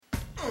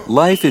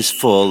Life is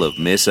full of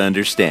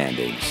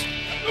misunderstandings.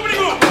 Nobody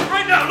move!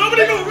 Right now!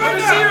 Nobody move! Right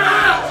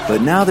now!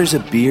 But now there's a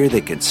beer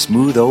that can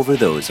smooth over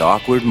those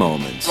awkward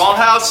moments. Wrong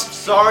house.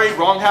 Sorry,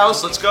 wrong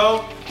house. Let's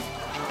go.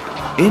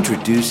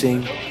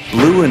 Introducing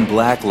Blue and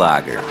Black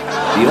Lager,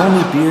 the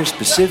only beer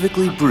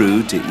specifically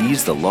brewed to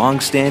ease the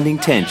long-standing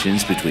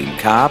tensions between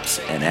cops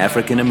and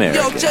African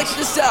Americans. Yo, check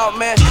this out,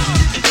 man.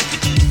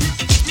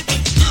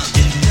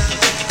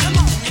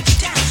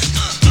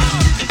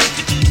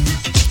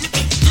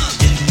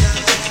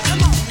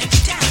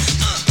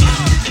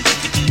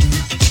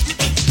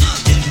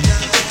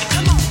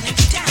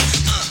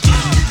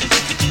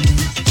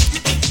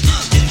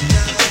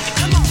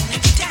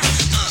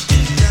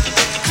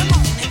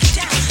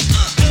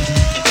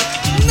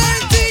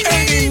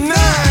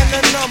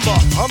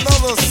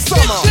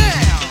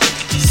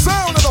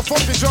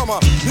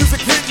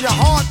 Music hitting your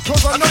heart,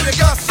 cause I know you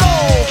got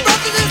soul.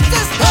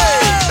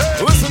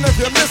 Hey, listen if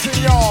you're missing,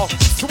 y'all.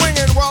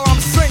 Swinging while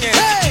I'm singing.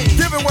 Hey,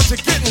 giving what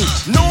you're getting,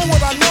 knowing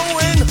what I know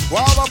in.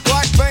 While the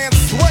black band's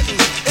sweating,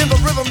 in the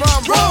rhythm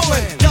I'm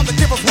rolling. Gotta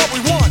give us what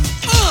we want.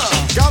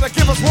 Gotta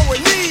give us what we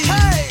need.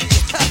 Hey,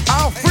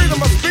 our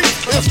freedom of speech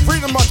is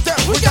freedom of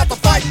death. We got to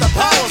fight the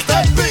powers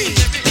that be.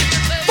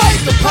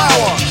 Fight the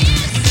power.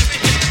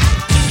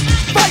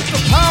 Fight the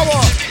power.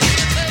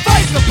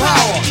 Fight the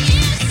power.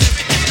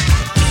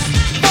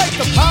 Fight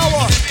the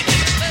power!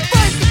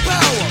 Fight the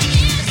power!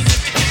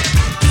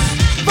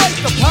 Fight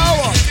the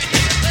power!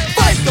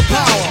 Fight the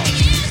power!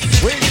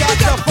 We got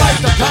to fight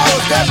the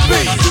powers that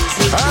be!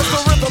 As the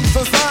rhythm's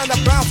designed to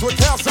bounce with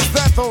calcium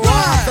that the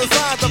rhyme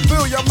designed to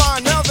fill your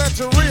mind. Now that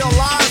you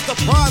realize the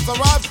prize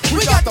arrives,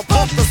 we got to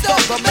pump the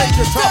stuff to make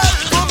it tough.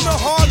 From the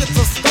heart, it's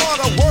a start,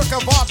 a work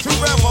of art to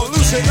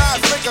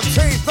revolutionize, make a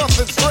change,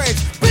 nothing strange.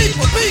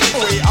 People,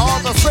 we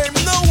are the same.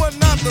 No, we're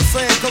not the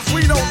same, cause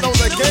we don't know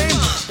the game.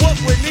 What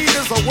we need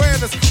is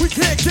awareness. We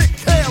can't get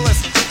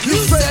careless. You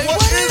say,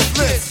 what is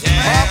this?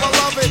 My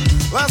beloved,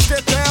 let's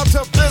get down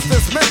to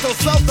business. Mental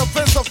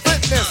self-defense of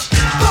fitness.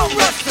 Don't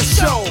rush the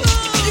show.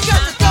 You got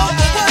to go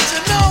for what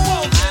you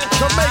know.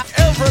 To make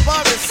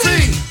everybody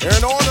see.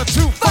 In order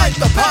to fight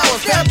the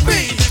powers that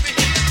be.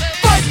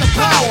 Fight the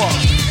power.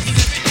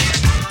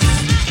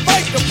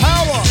 Fight the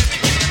power.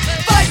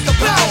 Fight the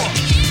power.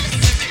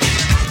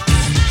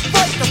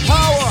 Fight the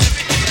power.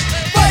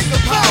 Fight the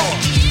power.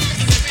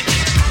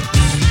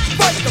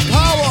 Fight the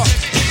power.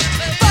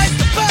 Fight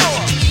the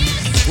power.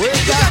 We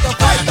got to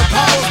fight the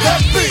powers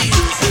that be.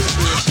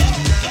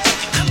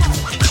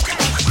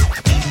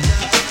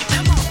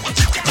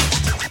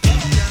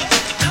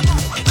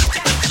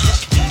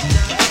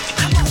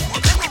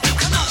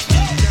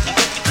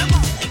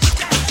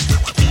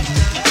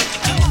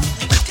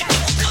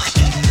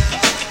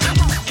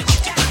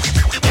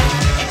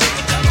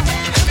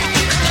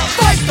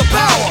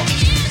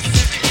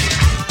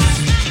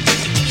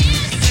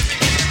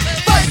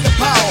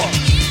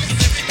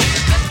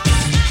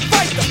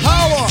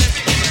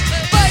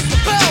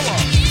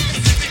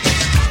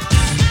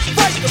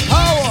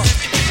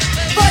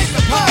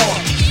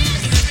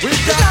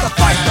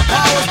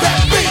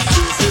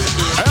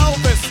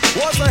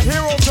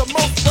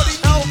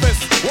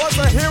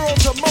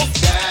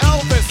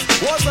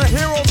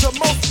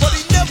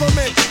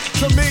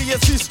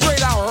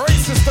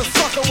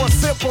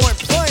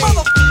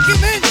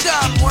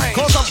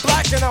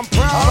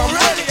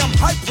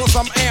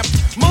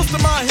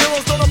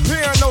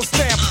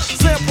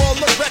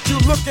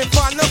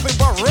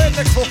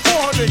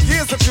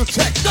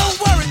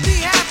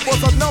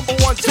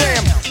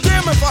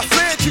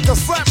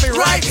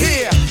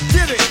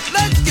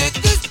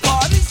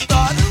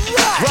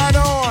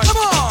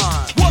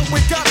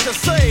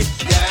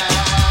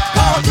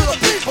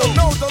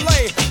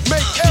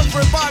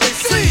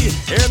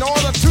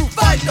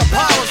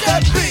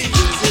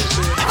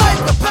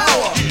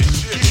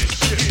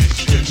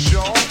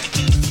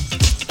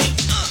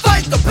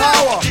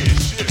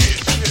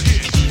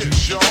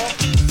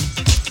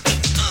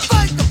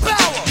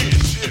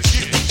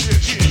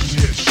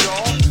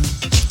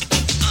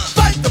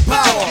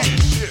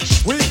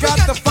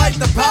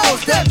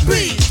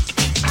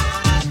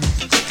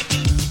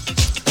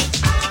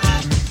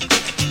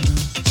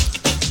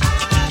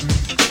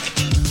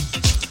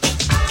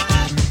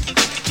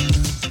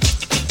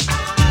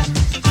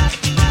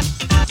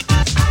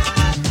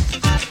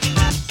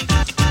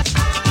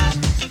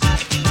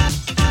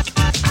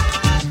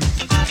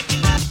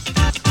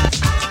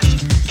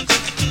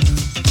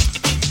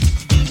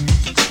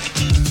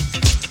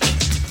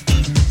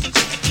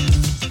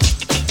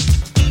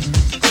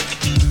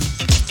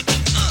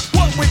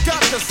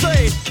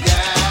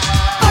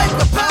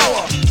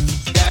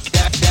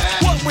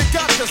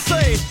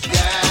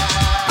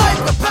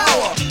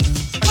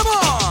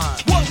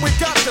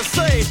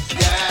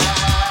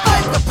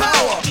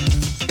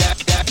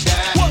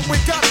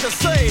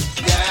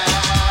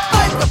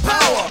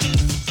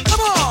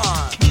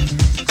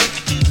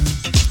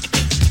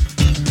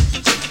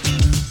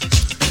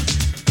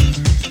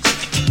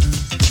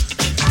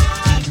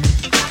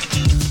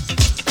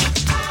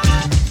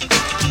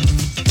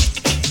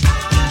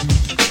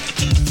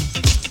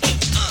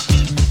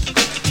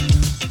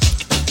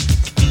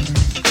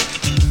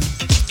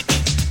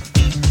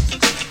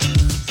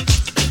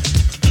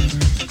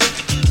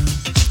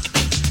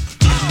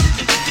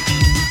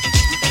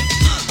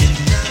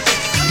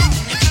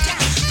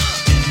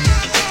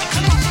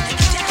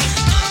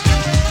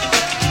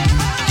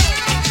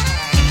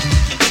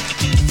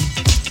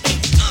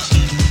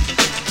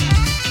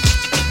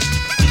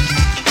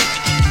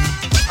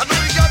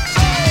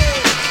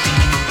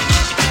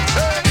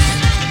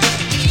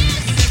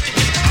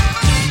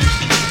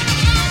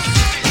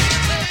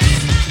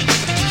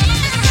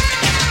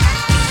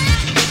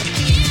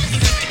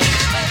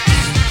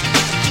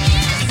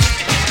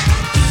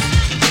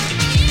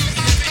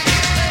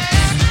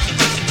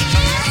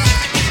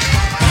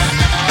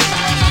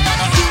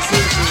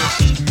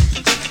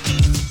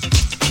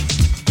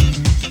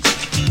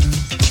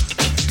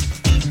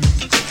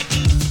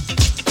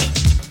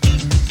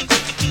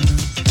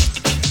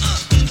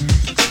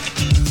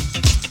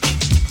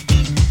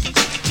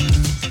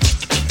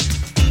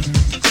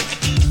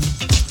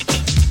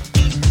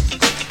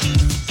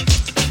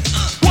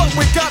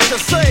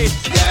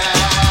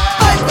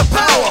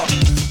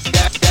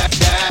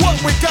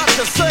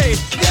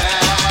 say?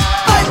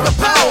 Fight the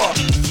power.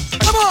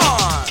 Come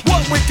on.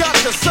 What we got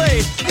to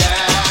say?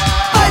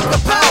 Fight the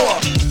power.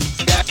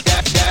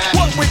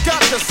 What we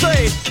got to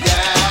say?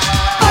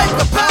 Fight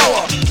the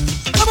power.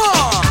 Come on.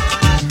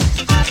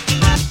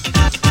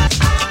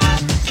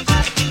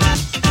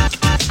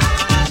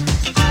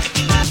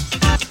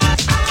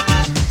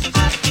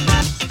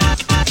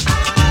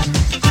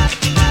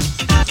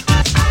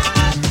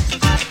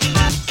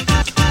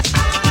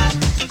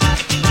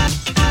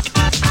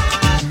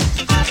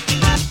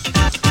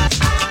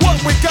 What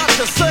we got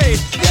to say?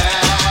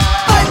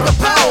 Fight the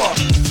power.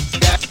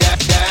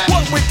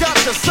 What we got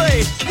to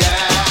say?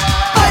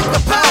 Fight the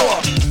power.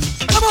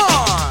 Come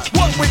on.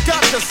 What we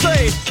got to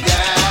say?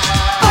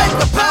 Fight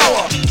the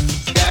power.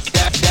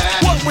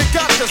 What we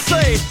got to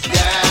say?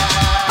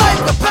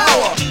 Fight the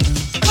power.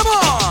 Come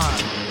on.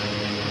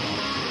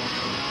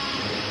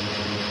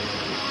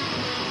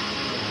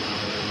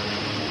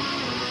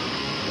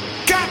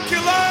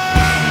 Calculus!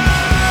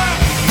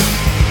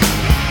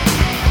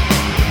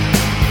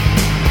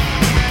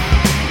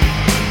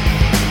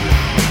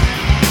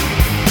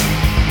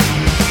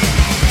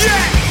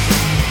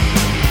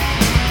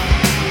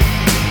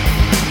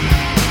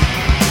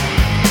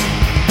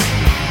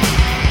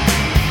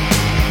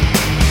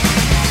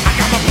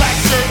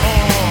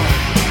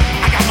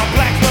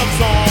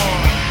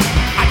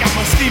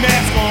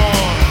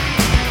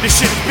 This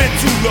shit's been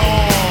too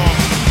long.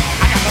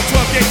 I got my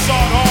 12 gauge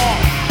sawed off.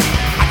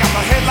 I got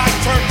my headlight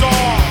turned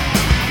off.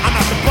 I'm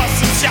out to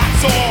bust some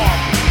shots off.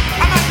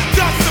 I'm out to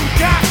dust some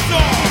cops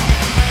off.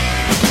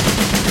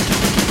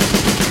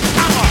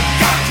 I'm a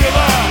cop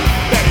killer,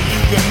 better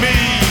you than me.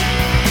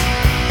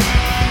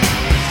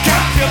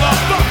 Cop killer,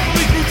 fuck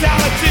police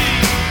brutality.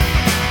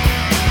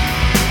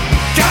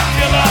 Cop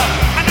killer,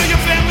 I know your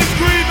family's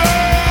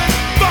grieving.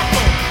 Fuck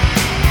 'em.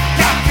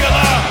 Cop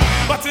killer,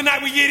 but tonight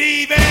we get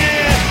even.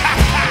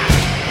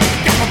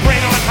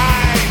 Brain on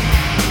high.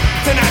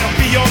 Tonight will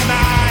be your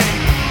night.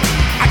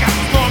 I got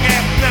this long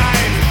ass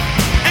knife,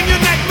 and your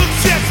neck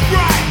looks just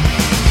right.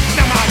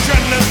 Now my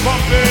adrenaline's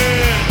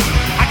pumping.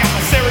 I got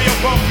my stereo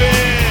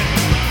bumping.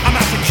 I'm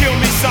out to kill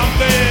me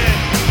something.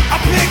 A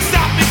pig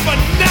stop me for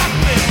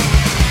nothing.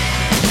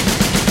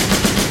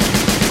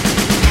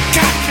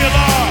 Cop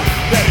killer,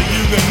 better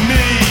you than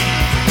me.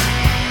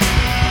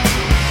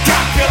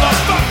 Cop killer,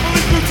 fuck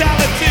police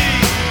brutality.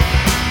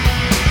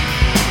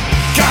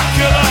 Cop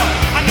killer,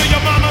 I know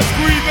your mama's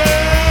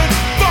grieving.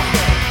 Fuck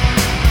her.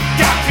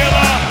 Cop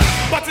killer,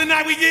 but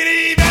tonight we get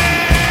even.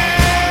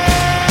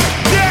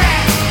 Yeah.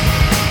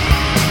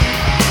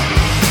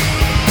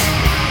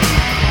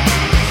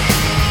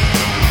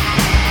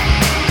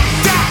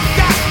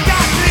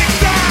 Big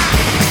time.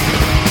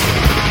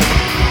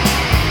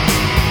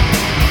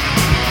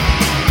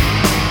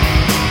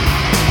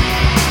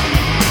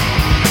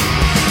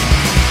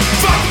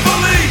 Fuck the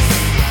police.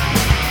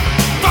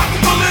 Fuck the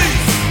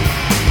police.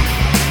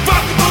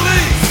 Fuck the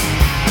police.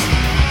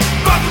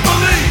 Fuck the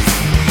police.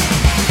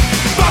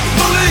 Fuck the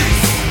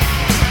police.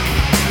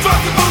 Fuck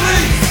the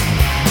police.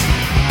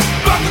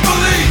 Fuck the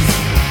police.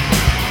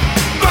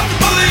 Fuck the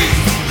police.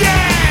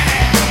 Yeah.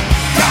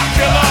 Cop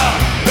killer,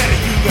 better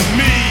you than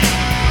me.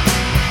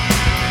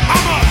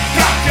 I'm a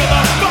cop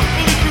killer, fuck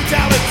police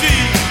brutality.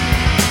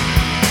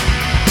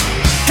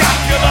 Cop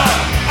killer,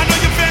 I know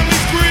your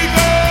family's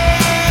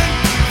grieving.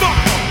 Fuck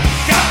 'em.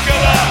 Cop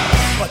killer,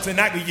 but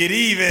tonight we get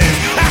even.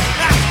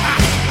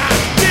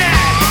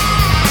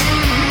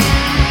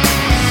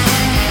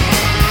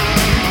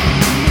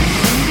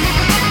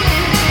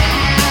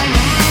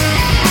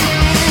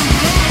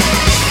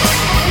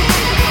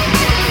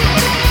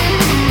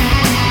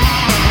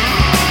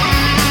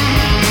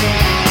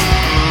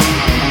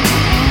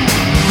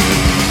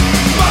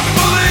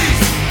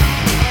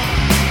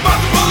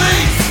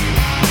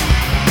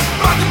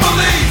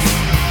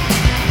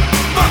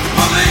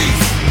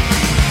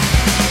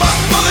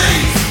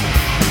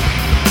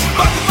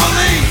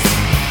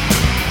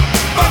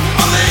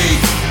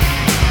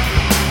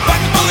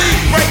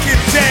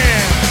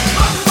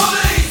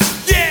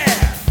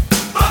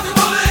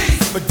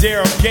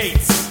 Daryl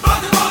Gates,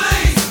 fuck the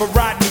police. For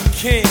Rodney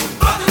King,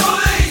 fuck the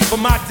police. For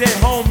my dead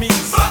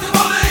homies, fuck the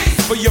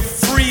police. For your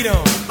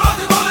freedom, fuck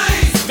the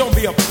police. Don't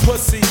be a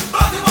pussy,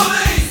 fuck the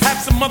police. Have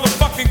some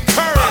motherfucking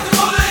courage, fuck the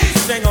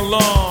police. Sing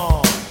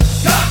along.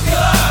 Cop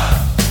killer,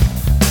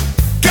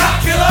 cop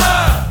killer,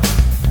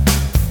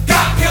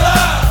 cop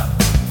killer,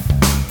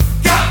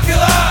 cop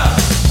killer,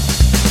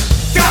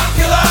 cop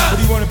killer. What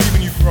do you want to be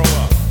when you grow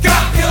up?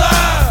 Cop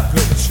killer.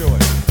 Good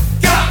choice.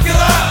 Cop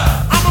killer.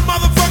 I'm a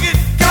motherfucking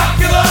cop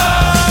killer.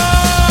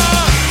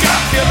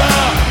 Cop killer,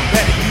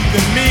 better you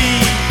than me.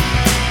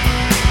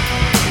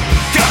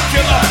 Cop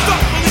killer,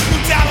 fuck police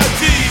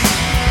brutality.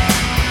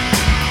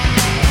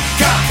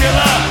 Cop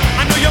killer,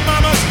 I know your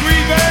mama's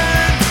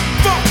grieving.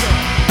 Fuck her.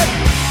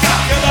 Cop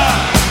killer,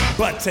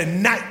 but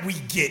tonight we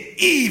get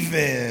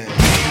even.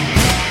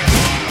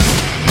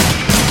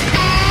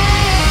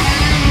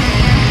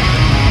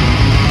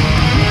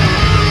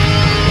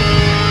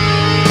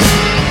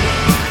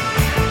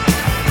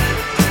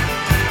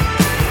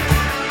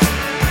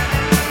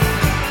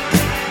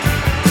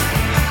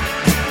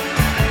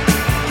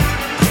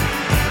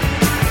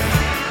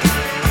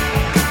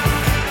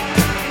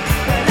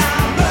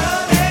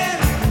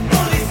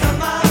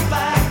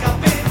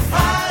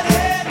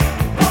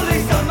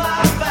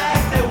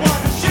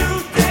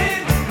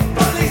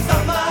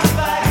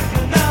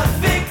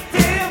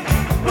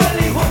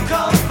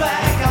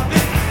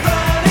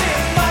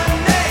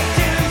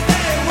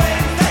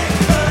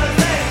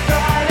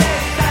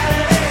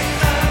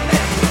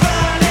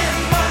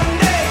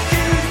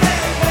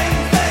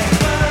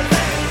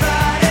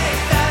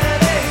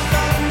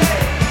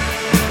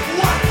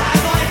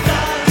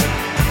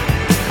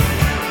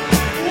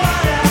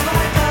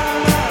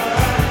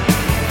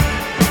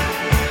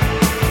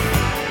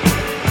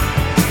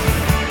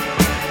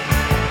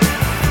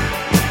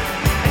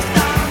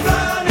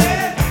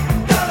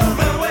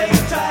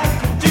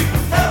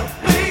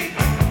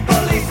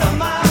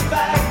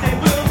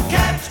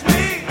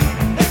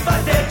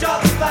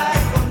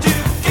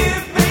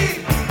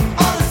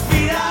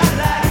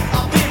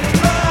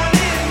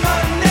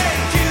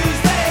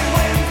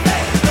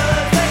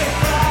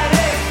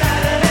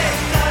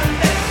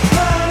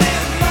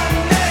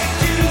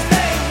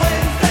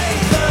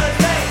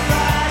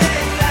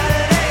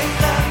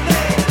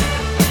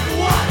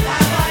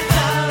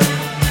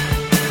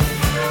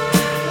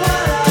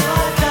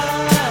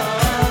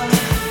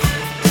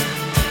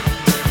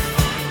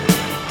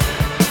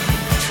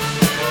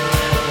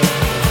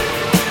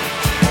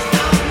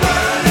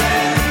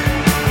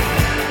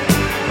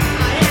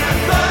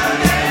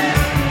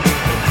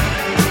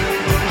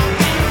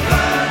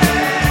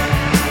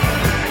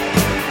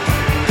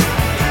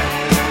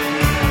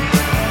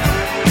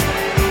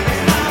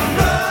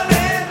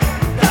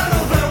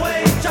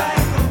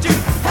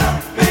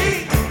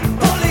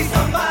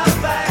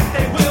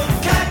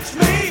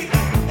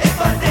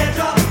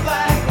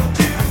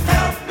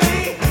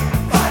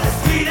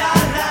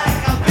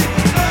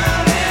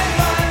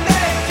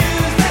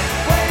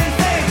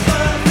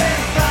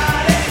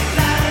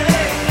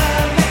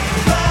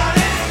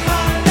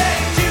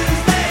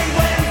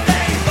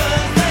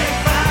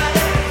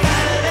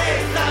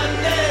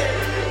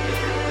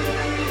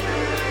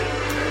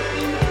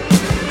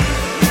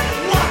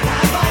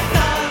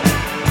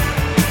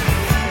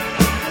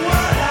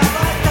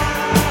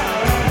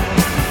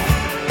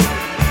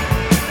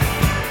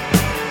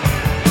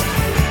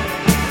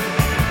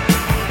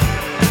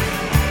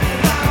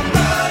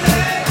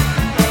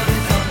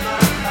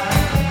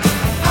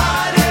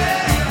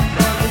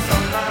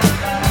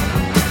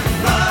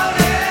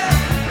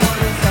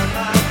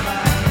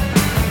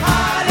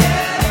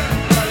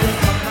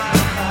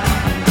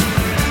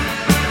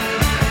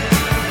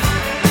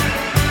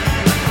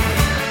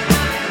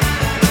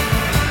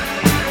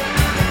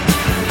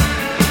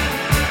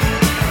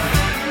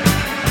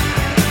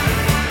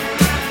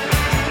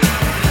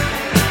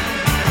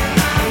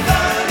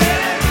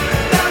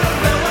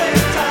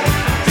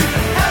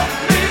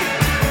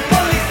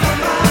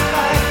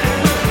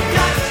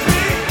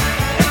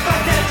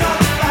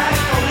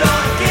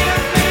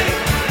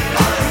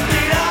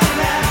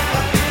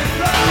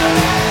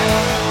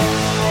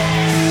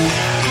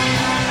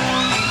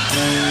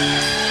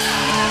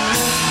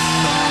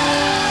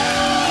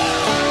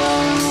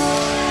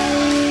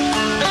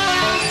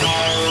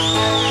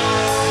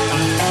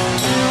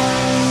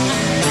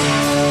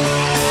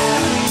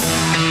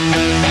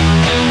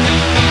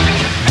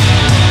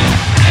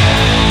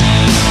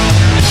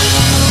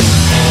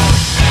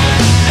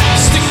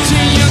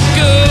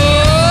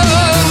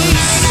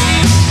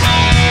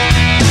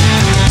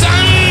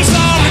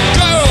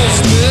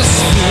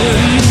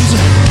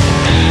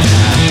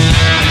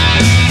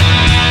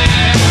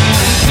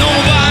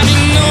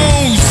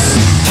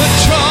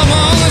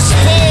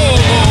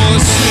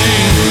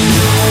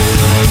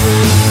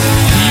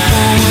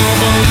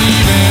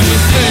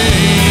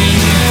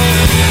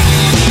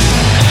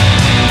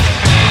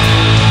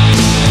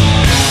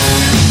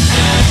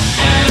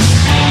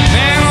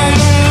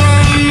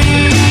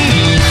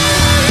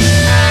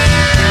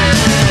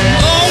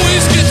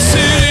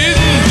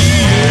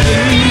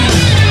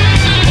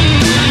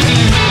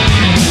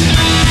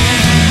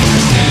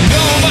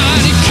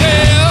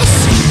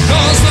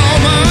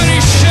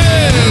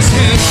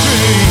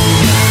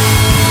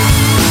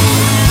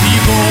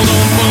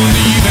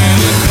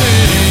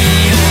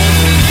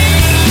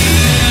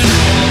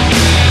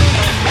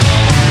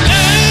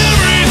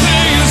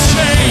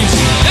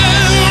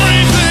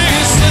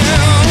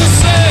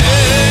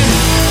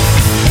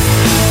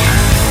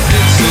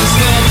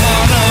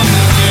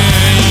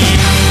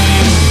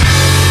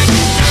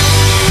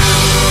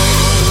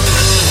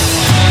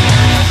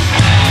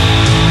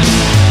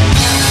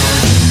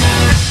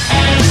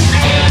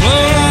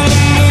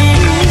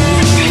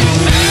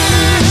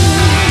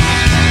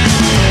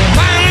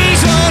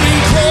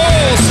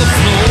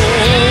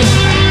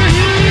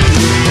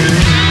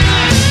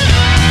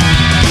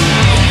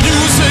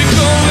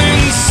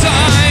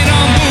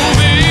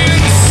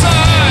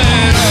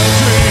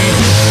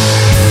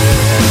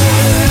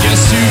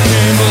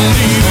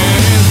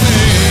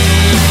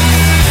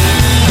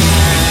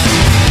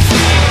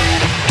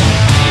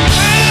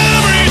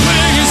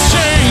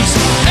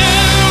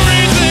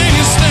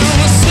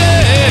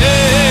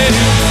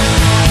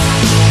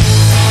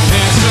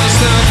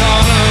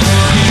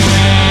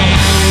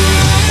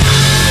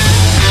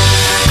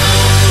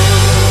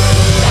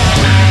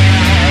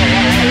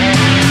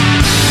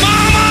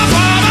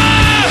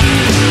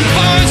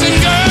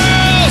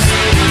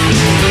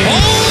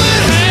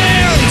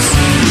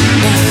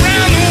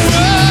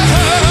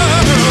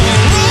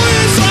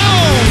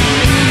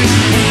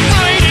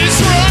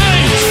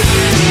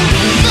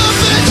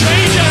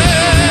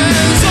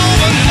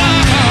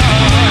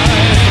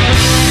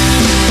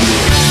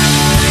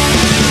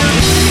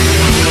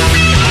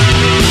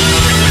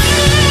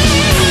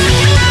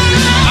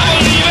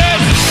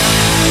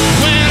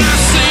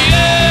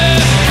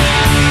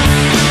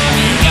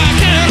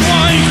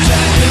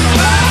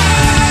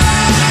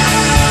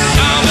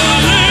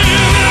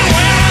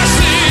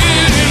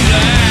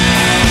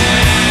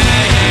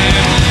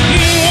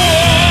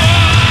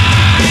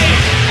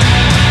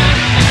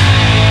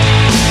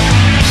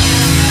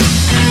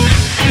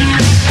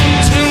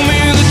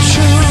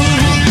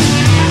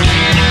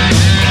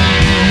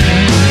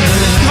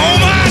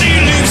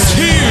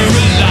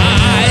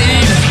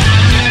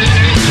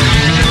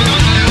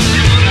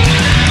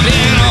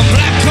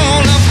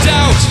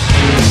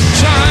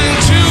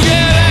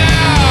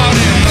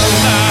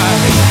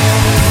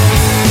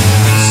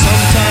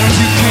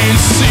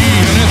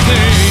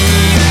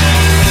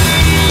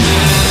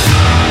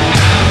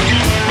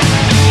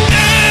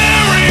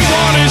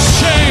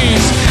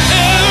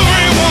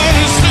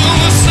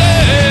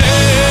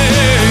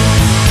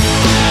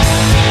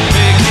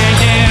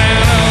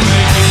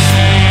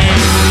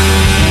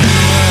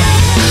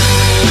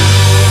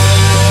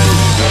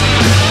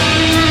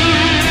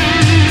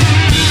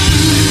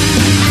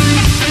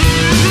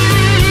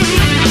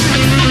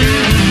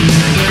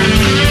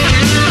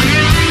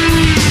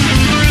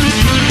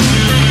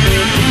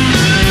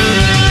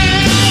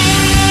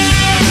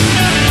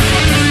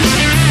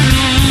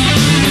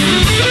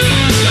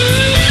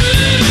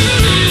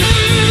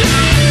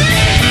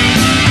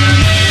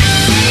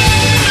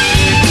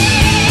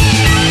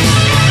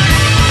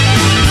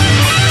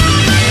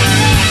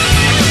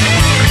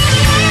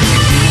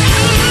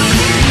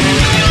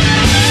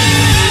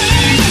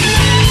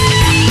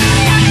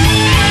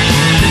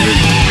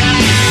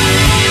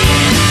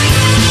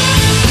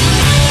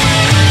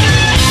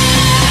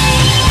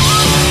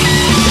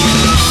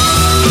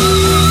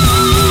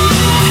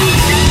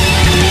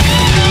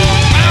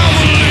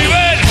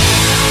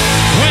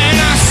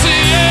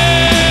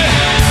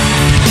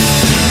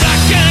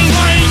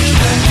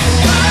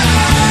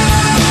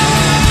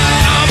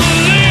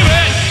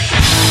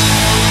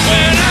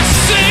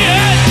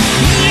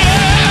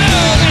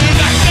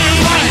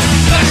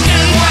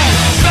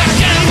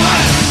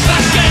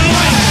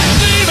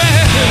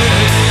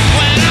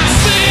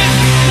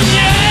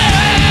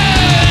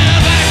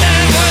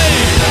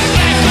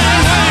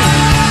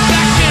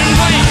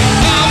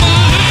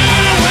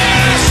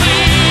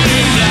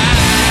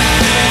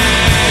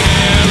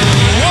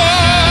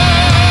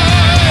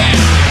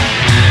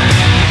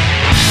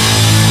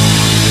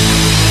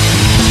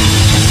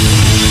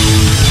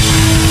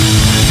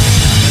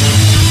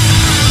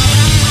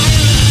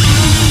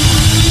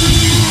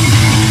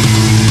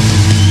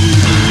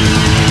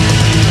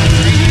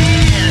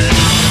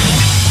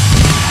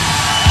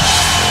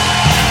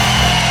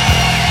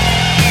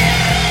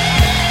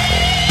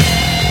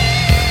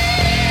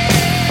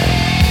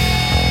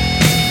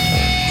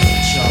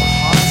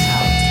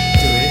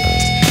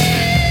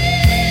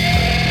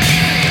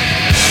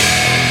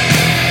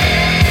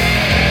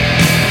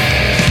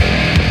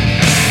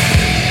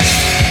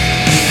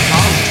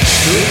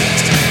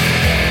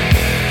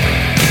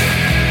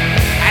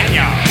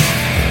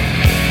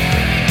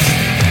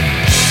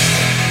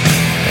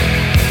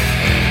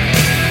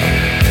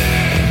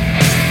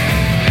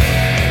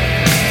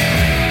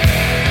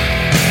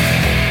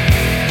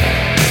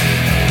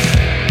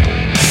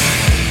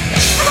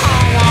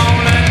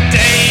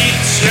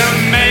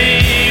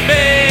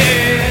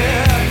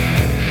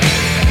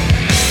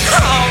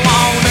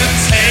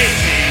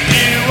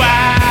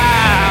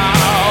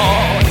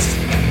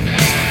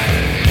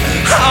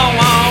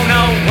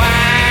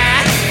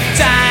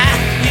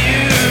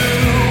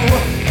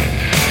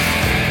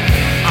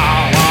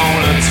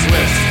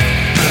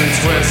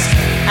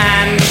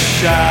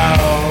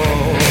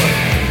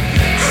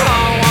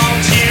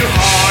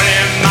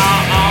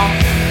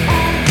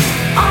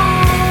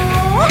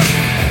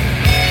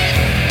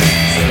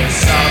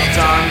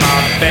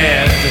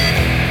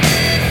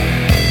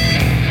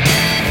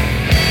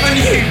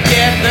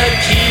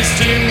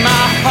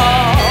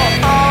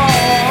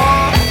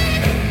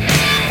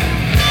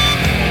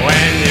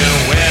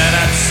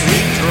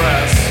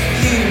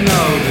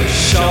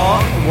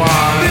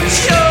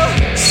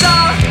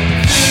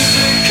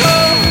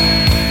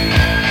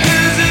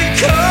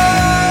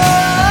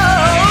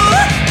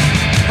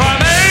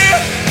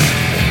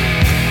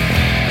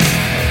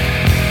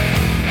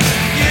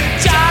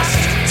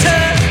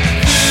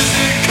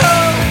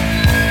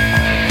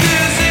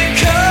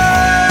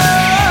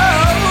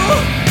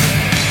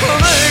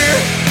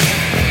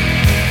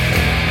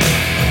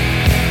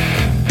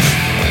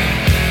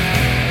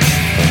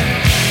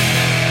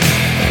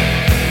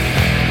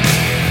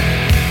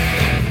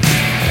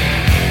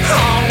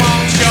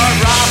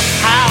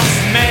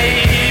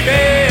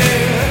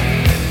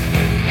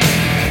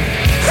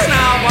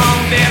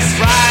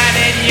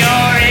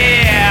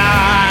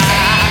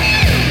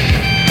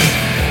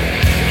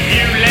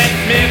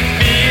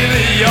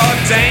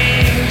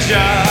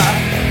 picture.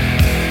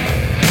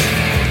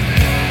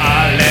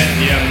 I'll let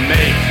you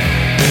make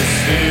this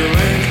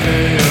feeling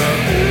clear.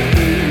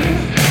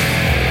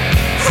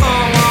 I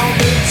want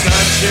the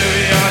touch of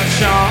your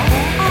charm,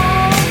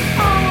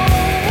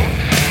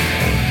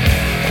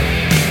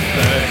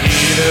 the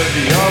heat of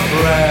your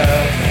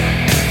breath.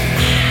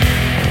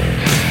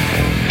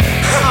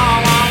 I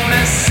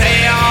wanna say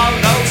all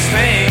those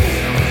things,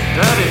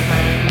 dirty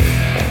things,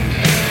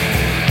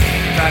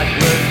 that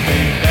would be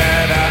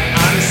better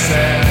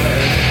unsaid.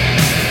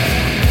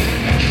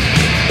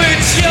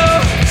 But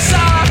you're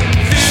so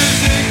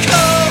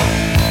physical,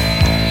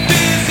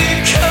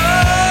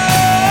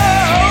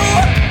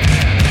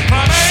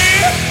 honey.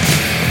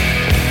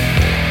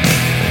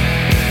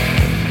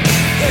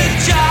 You're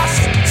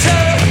just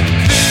too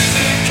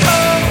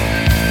physical,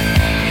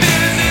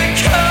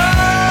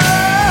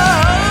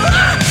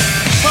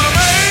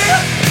 honey.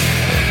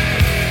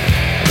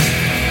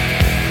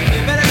 You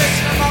better mix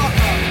them all up.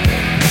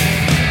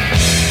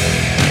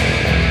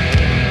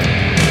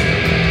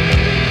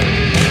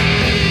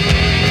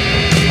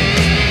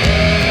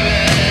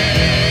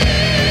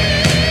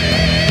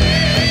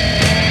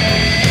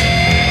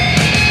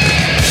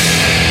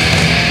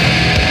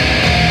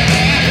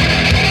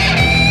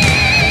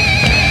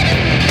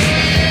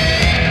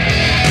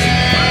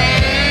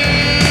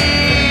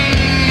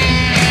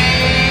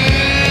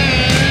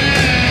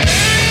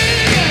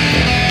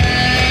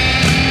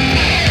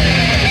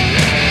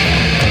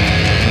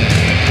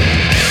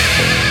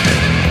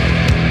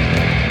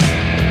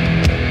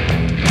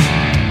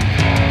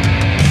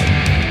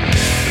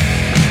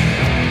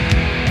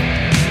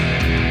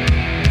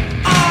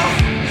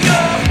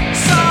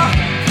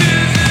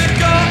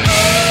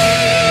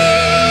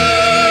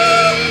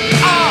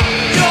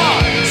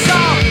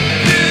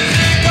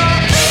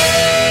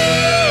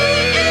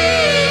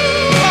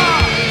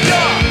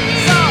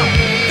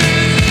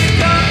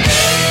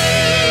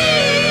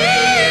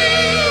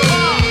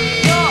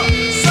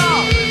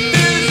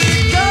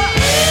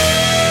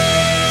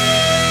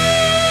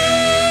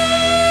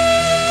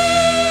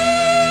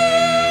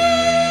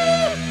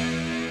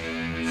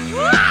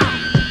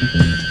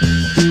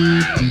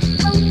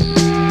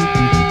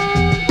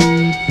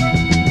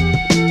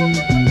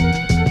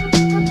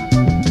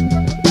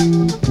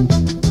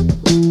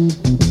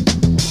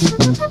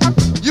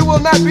 You will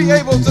not be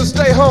able to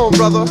stay home,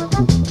 brother.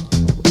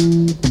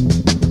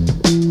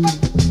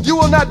 You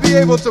will not be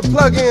able to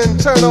plug in,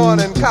 turn on,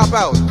 and cop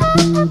out.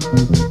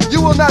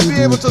 You will not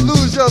be able to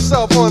lose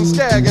yourself on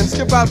Skag and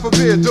skip out for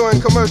beer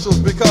during commercials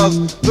because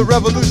the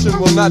revolution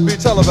will not be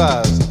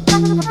televised.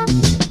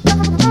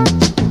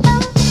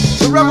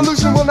 The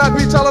revolution will not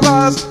be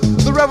televised.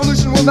 The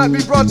revolution will not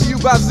be brought to you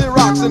by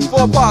Xerox in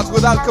 4 parts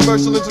without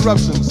commercial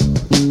interruptions.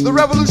 The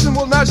revolution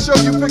will not show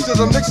you pictures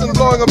of Nixon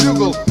blowing a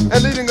bugle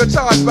and leading a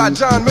charge by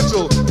John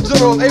Mitchell,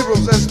 General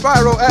Abrams, and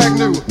Spyro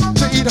Agnew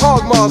to eat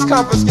hog maws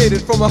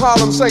confiscated from a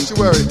Harlem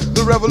sanctuary.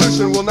 The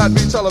revolution will not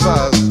be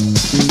televised.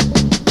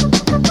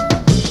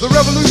 The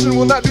revolution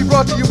will not be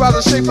brought to you by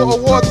the Schaefer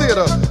Award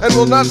Theater and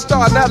will not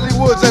star Natalie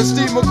Woods and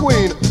Steve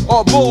McQueen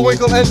or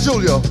Bullwinkle and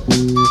Julia.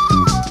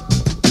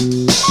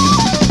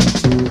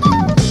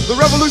 The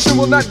revolution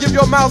will not give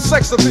your mouth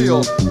sex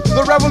appeal.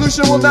 The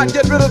revolution will not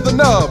get rid of the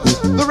nub.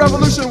 The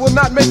revolution will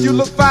not make you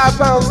look 5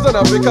 pounds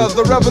thinner because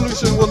the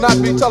revolution will not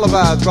be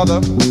televised,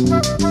 brother.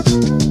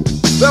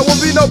 There will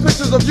be no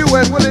pictures of you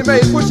and Willie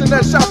Mae pushing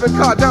that shopping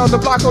cart down the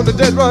block on the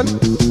dead run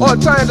or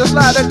trying to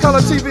slide that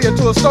color TV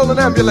into a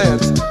stolen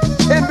ambulance.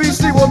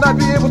 NBC will not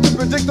be able to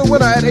predict the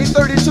winner at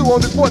 8:32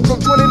 on report from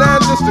 29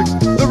 districts.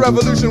 The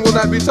revolution will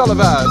not be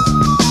televised.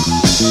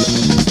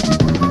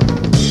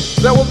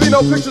 There will be no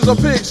pictures of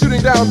pigs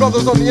shooting down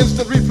brothers on the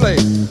instant replay.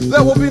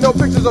 There will be no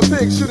pictures of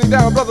pigs shooting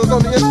down brothers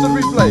on the instant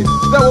replay.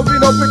 There will be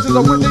no pictures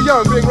of Whitney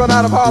Young being run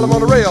out of Harlem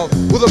on a rail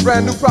with a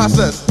brand new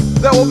process.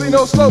 There will be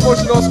no slow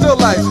motion or still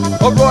life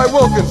of Roy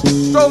Wilkins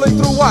strolling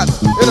through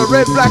Watts in a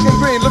red, black, and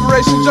green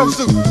liberation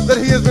jumpsuit that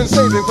he has been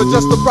saving for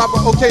just the proper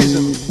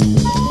occasion.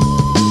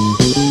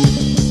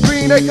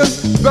 Green Acres,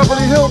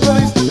 Beverly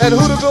Hillbillies, and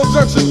Hooterville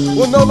Junction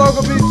will no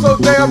longer be so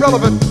damn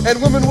relevant, and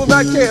women will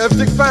not care if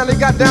Dick finally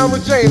got down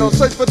with Jane on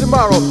Search for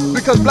Tomorrow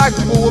because black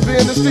people will be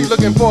in the street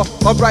looking for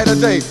a brighter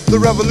day. The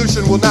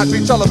revolution will not be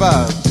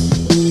televised.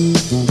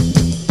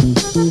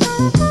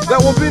 There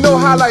will be no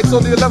highlights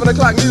on the 11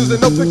 o'clock news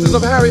and no pictures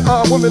of Harry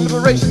armed women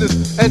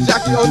liberationists and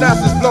Jackie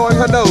Onassis blowing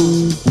her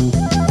nose.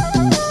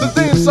 The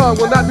theme song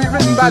will not be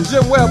written by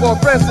Jim Webb or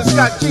Francis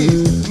Scott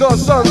Keys, nor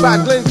sung by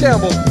Glenn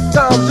Campbell,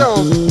 Tom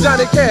Jones,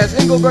 Johnny Cash,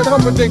 Engelbert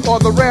Humperdinck, or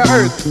The Rare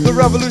Earth. The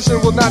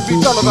revolution will not be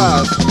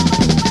televised.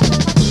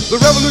 The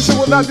revolution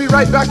will not be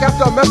right back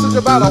after a message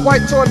about a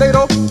white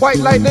tornado,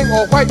 white lightning,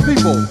 or white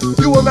people.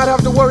 You will not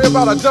have to worry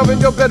about a dove in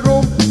your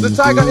bedroom, the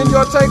tiger in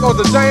your tank, or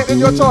the giant in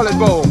your toilet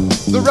bowl.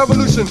 The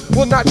revolution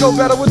will not go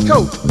better with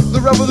coke. The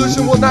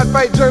revolution will not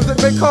fight germs that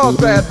may cause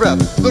bad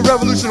breath. The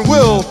revolution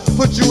will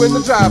put you in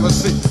the driver's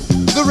seat.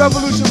 The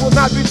revolution will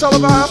not be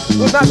televised,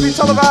 will not be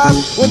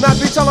televised, will not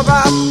be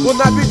televised, will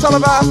not be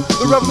televised.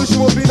 The revolution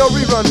will be no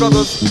rerun,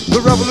 brothers.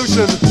 The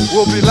revolution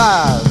will be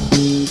live.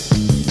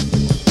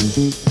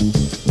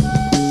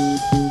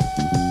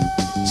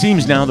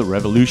 Seems now the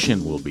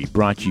revolution will be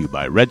brought to you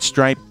by Red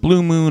Stripe,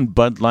 Blue Moon,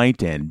 Bud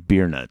Light, and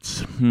Beer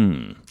Nuts.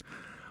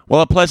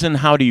 Well, a pleasant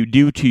how do you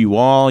do to you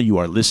all. You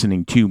are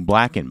listening to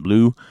Black and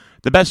Blue,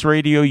 the best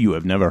radio you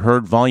have never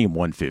heard, Volume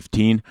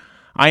 115.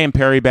 I am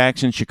Perry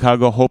Bax in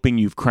Chicago, hoping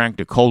you've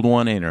cracked a cold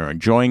one and are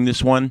enjoying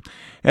this one,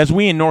 as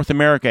we in North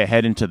America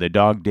head into the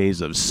dog days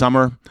of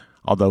summer,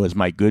 although as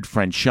my good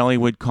friend Shelley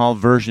would call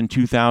version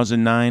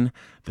 2009,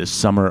 the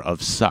summer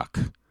of suck.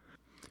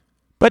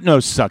 But no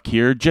suck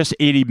here, just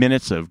 80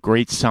 minutes of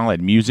great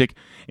solid music,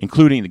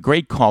 including the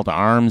great call to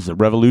arms, The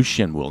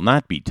Revolution Will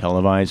Not Be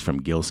Televised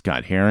from Gil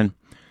Scott-Heron.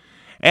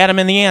 Adam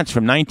and the Ants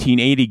from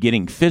 1980,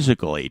 Getting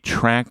Physical, a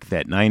track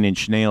that Nine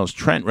Inch Nails'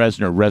 Trent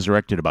Reznor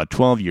resurrected about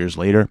 12 years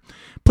later.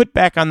 Put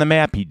back on the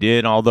map he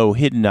did, although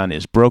hidden on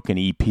his Broken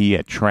EP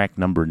at track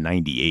number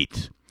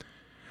 98.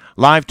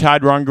 Live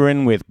Todd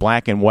Rundgren with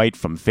Black and White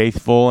from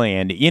Faithful,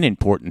 and in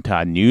important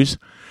Todd news,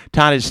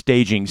 Todd is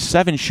staging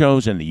 7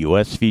 shows in the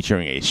U.S.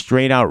 featuring a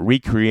straight-out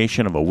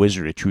recreation of A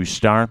Wizard, a True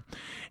Star,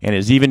 and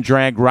has even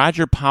dragged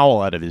Roger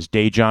Powell out of his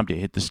day job to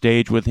hit the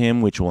stage with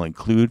him, which will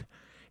include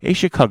a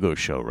Chicago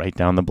show right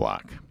down the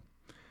block.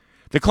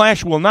 The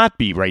Clash will not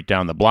be right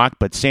down the block,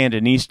 but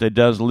Sandinista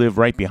does live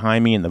right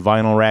behind me in the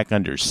vinyl rack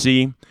under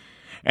C,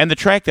 and the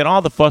track that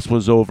all the fuss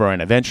was over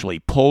and eventually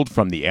pulled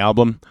from the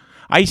album,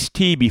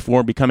 Ice-T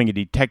before becoming a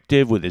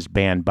detective with his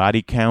band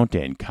Body Count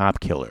and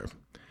Cop Killer.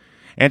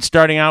 And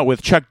starting out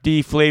with Chuck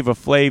D, Flava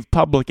Flav,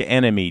 Public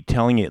Enemy,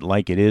 Telling It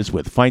Like It Is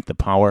with Fight the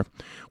Power,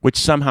 which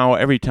somehow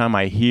every time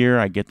I hear,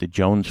 I get the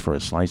Jones for a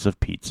slice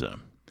of pizza.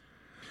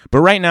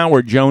 But right now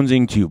we're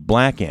jonesing to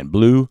Black and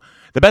Blue,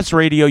 the best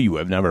radio you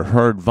have never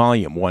heard,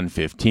 Volume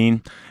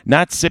 115.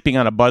 Not sipping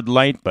on a Bud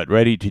Light, but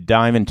ready to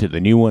dive into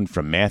the new one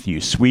from Matthew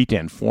Sweet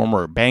and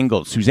former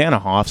Bengal Susanna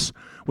Hoffs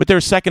with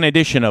their second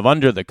edition of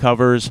Under the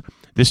Covers,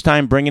 this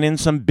time bringing in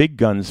some big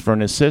guns for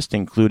an assist,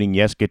 including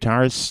Yes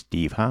guitarist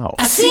Steve Howe.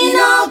 I've seen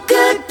all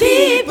good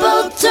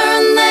people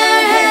turn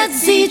their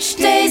heads each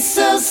day,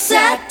 so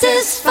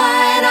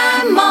satisfied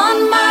I'm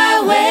on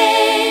my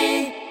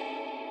way.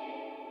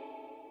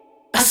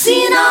 I've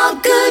seen all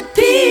good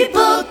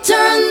people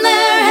turn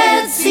their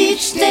heads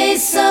each day,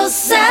 so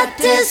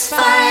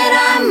satisfied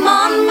I'm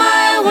on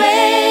my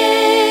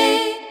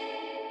way.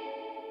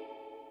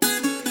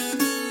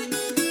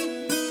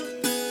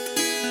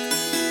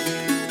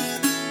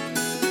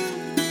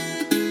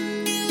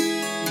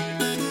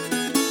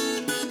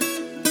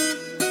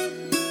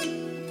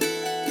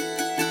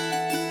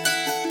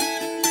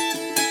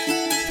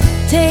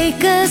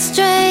 Take a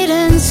straight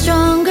and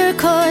stronger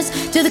course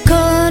to the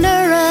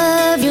corner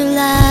of your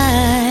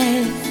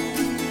life.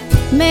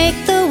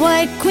 Make the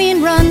White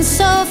Queen run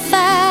so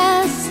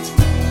fast,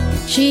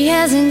 she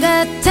hasn't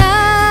got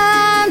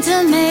time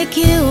to make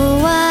you a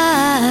wife.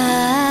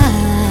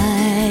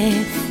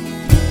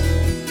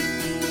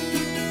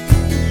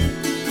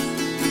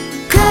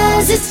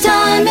 'Cause it's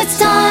time in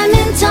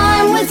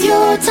time with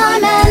your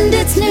time, and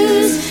its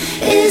news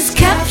is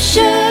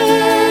captured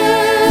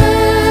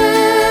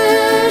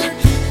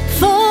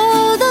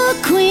for the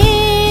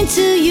Queen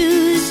to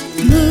use.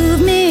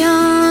 Move me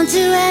on to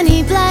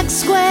any black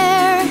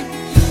square,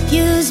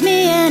 use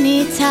me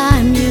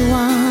anytime you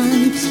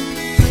want.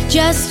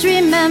 Just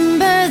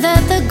remember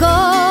that the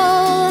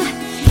goal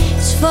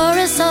is for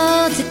us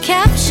all to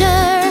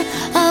capture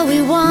all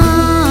we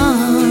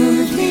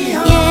want.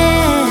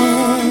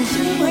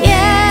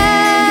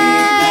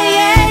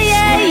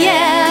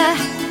 Yeah.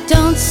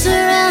 Don't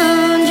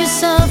surround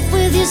yourself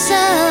with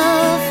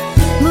yourself.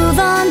 Move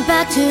on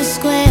back to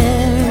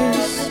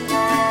squares.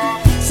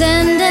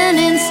 Send an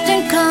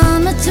instant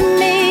comment to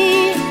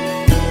me,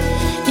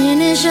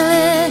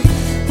 initially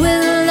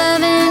with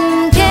love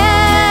and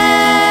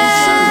care.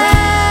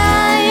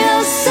 Surround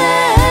yourself.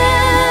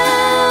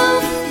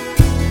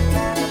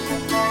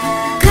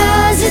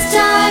 'Cause it's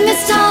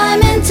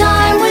time in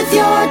time with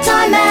your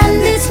time,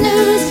 and its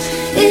news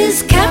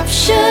is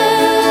captured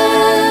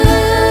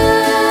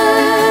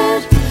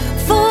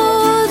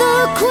for the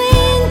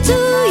Queen to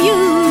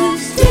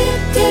use.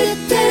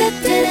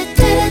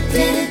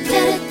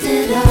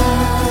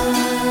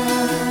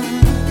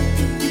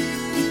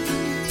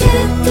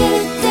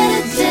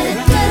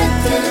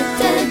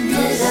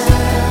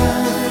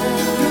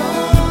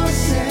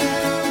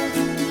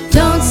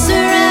 Don't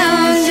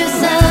surround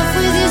yourself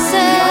with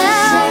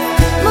yourself.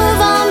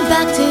 Move on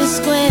back to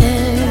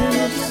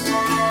squares.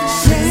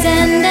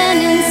 Send an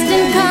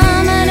instant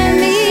comment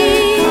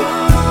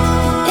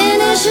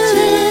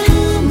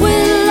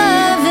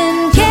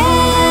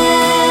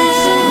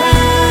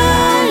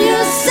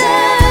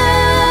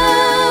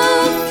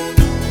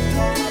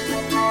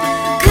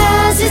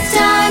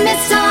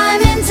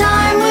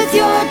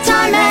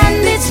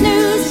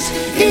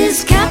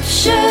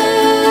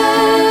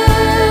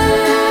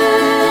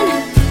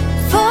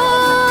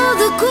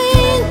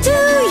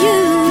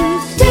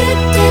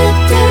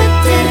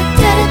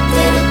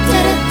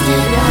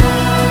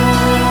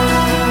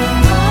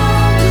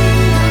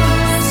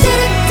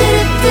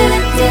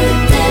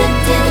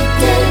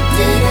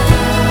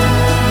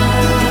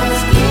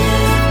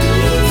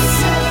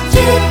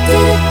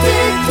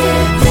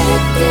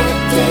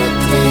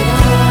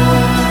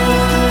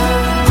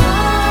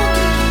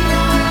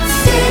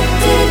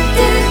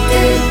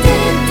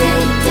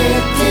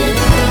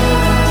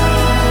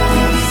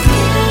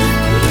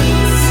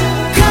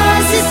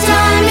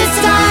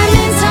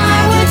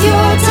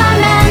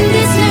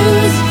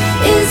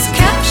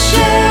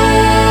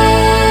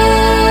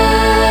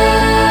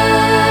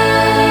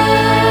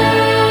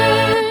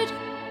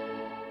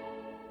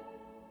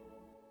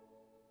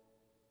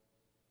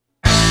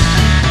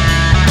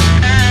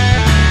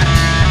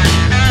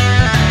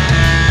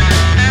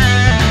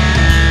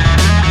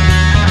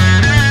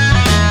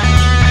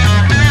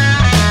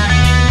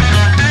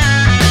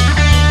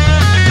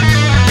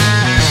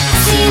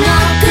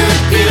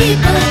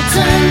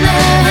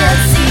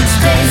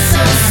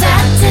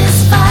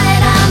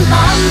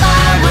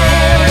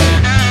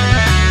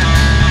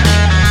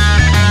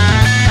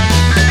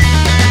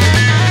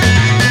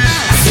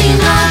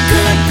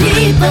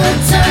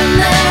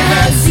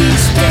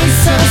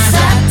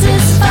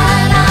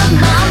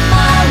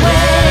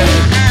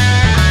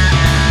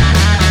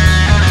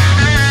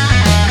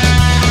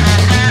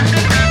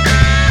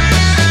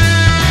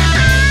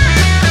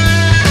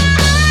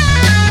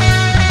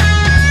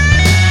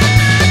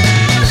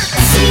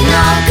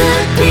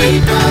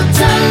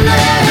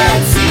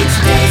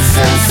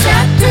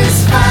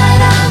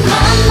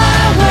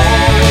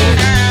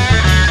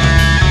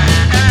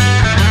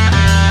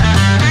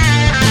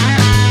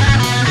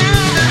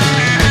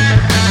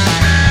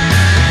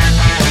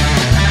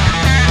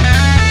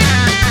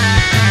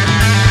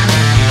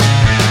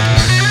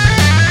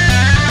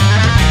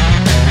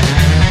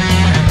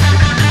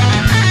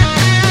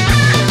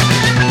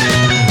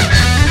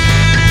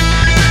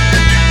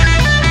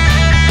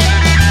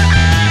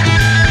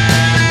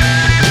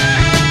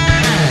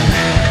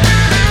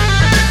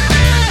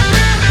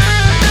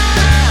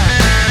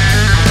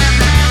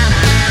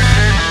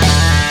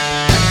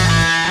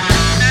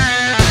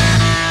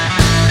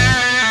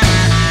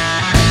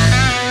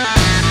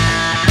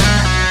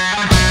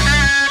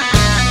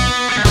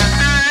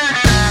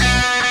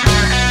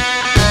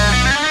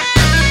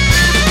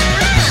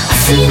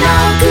seen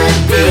all good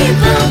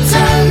people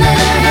turn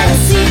their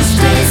heads each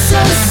day,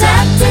 so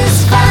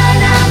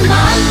satisfied I'm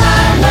on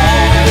my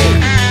way.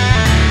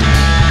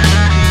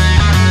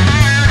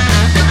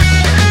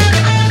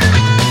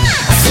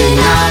 I've seen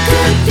all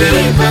good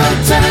people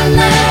turn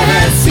their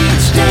heads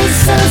each day,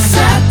 so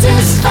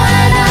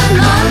satisfied I'm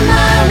on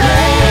my way.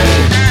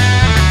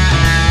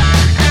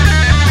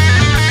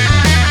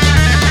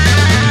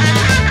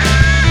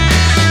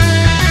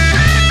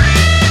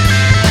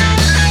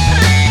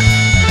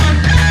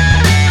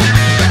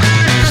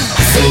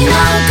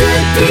 All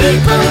good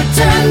people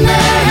turn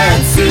their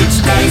heads each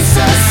day,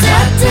 so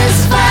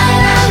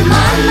satisfied I'm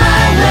on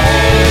my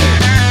way.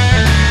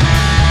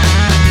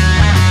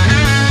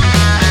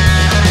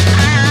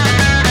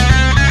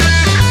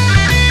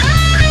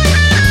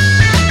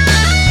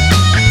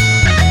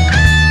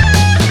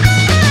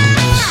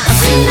 I've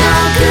seen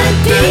all good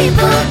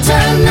people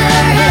turn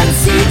their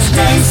heads each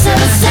day, so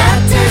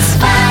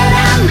satisfied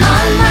I'm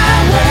on my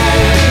way.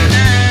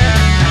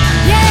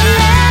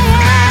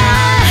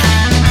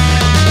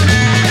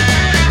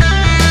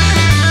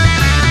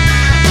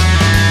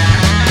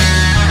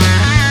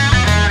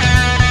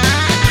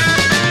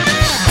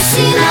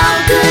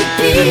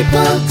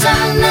 People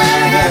turn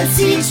their heads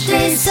each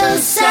day, so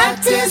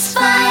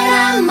satisfied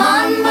I'm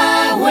on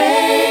my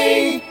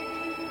way.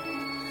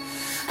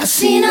 I've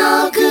seen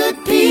all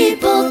good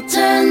people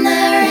turn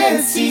their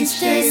heads each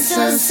day,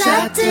 so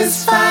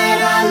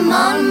satisfied I'm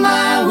on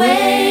my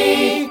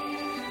way.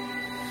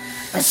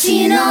 I've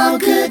seen all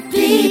good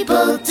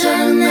people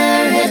turn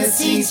their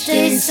heads each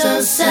day,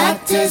 so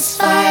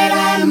satisfied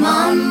I'm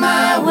on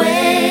my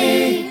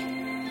way.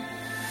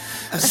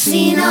 I've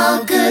seen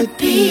all good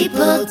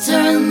people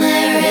turn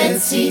their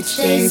heads each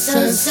day,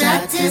 so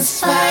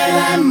satisfied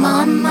I'm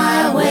on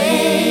my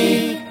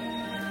way.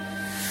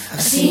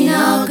 I've seen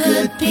all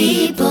good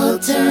people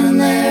turn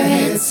their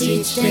heads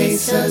each day,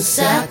 so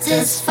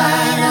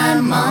satisfied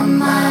I'm on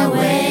my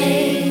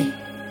way.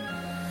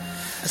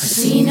 I've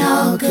seen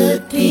all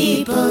good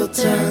people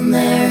turn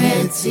their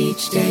heads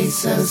each day,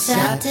 so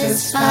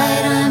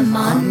satisfied I'm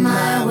on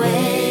my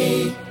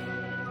way.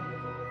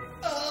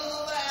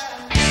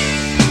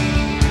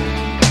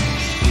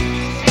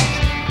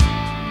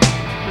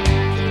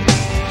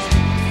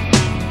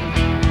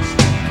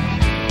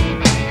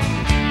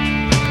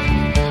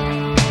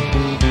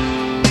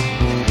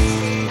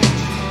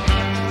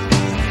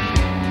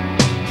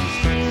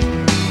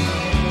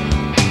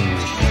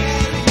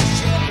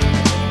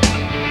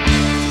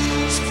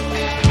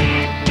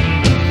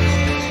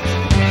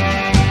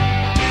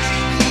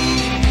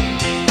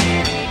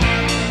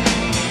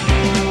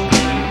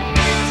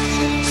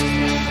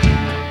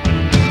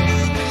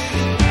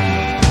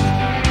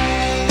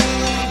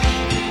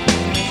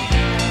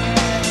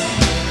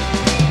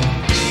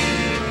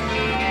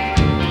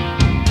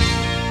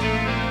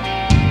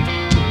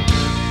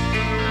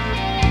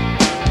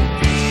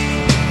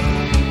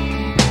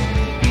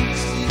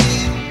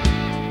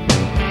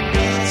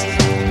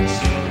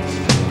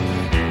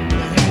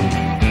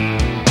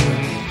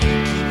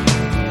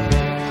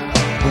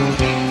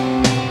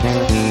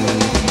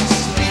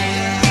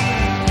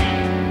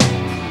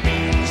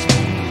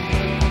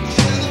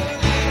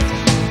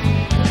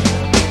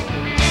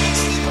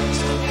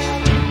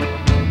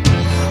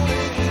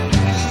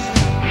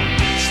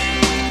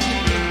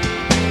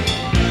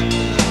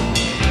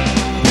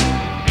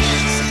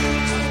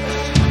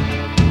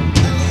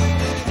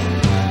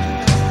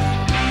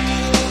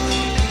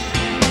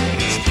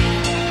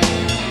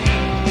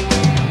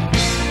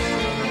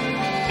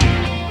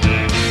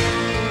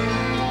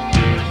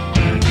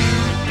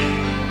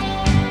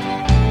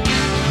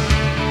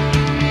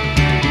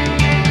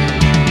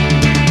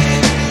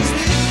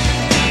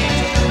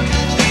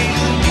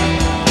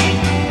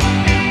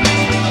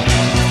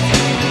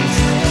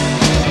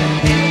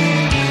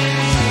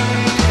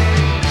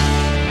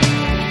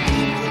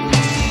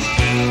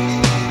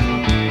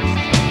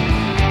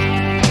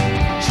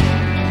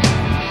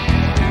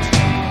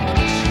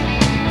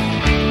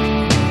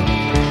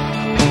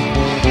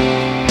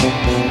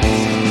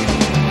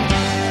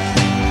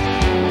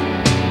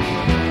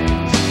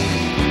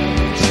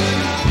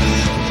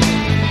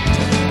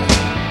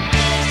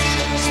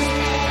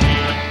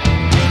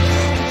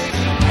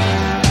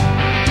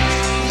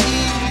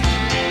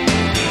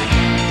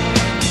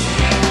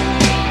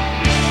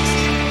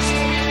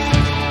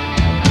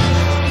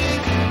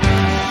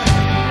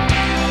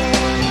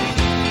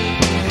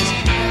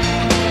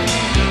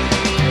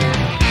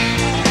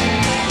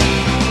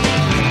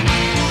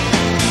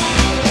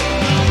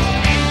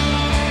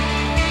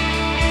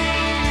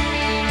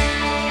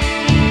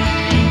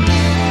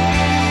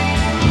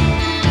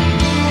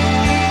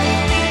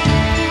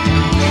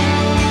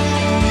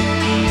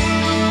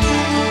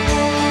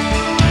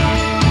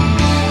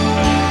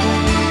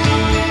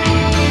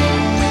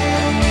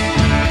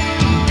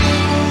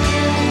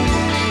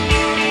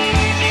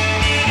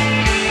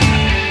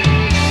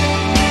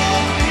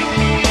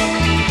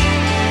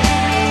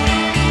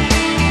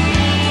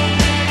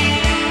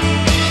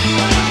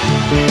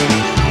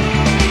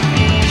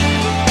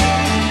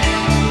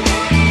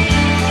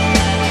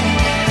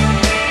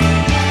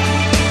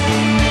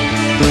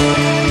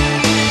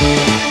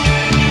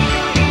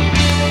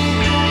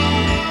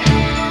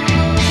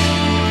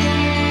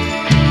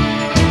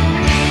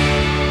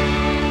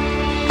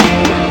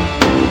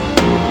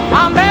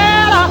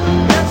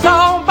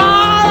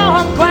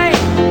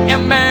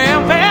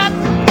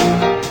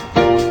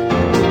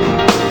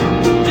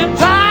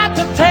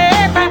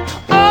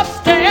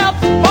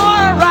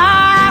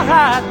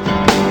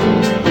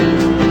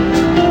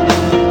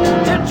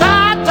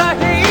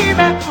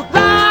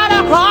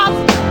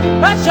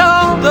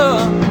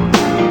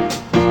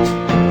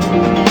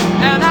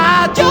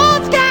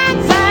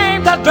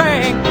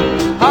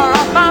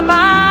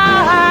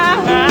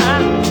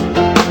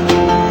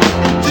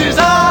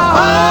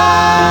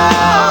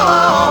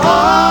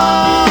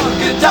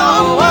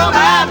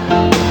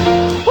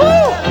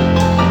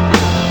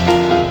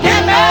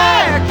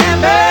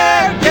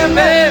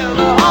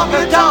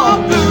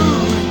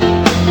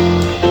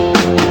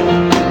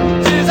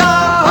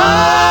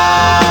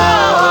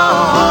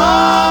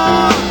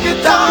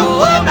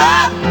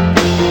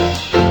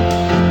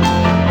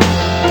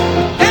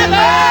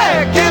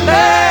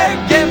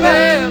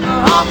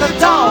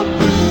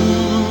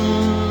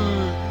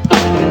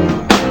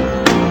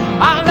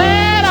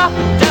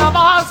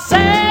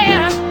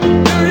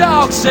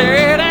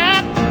 say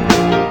that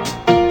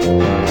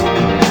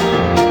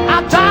I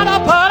try to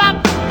put up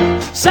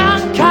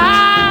some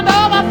kind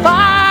of a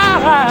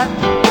fight,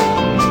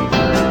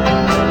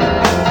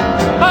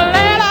 but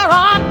later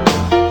on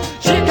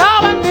she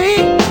calling me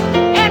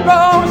in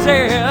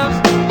roses.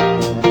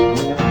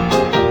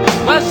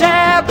 Well, she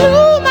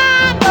blew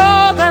my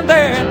nose and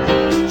then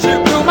she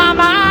blew my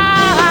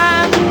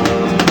mind.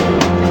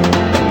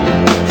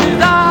 She's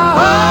all,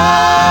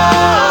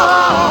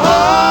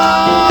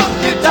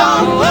 you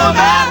don't look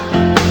at.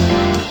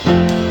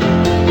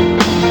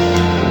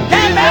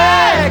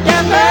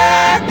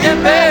 Give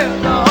me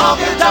the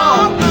honky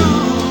tonk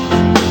blues.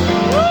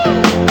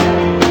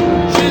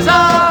 She's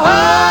all,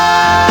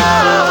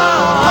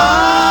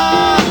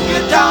 you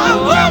don't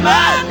look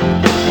at.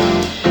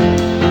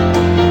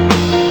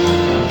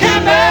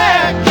 Give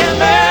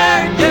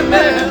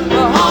me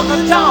the honky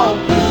tonk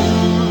blues.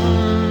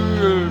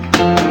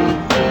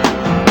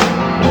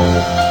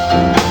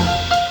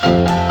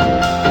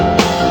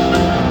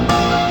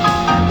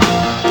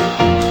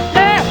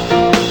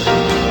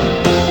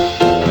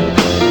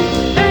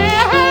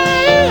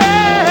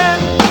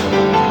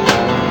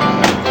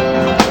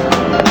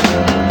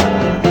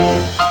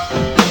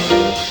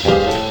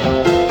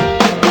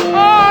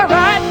 All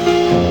right.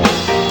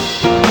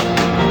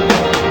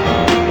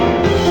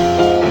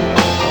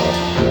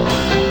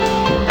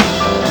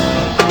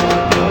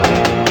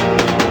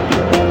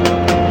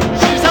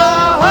 She's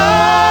all,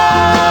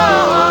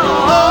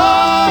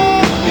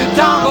 you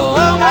don't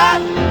look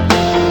at.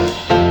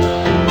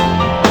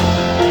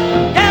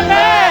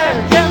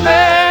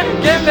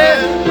 Give me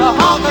the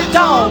honky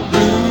tonk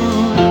blues.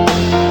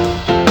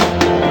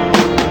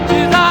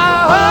 She's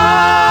all,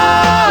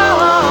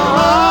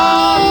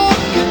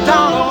 you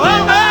don't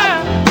look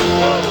at.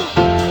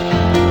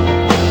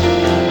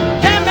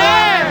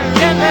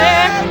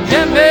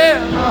 Give me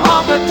the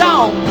honky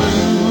tonk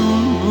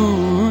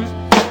blues.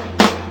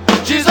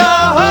 She's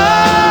all,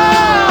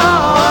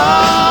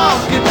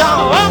 you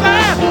don't look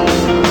at.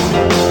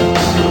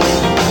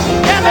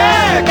 Give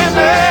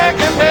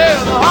me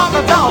the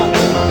honky tonk.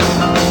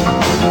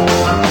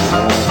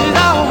 She's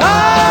all,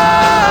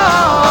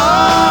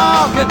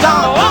 you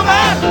don't look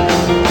at.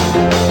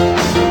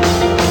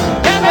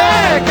 Give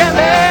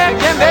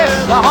me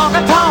the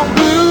honky tonk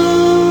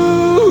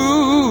blues.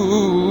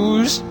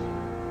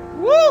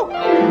 Woo!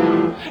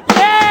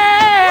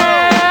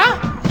 Yeah!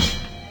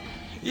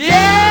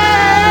 Yeah!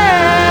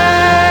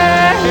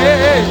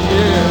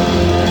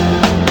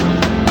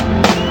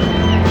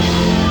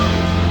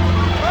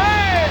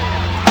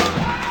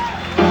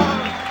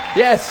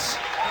 Yes.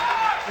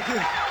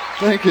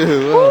 Thank you.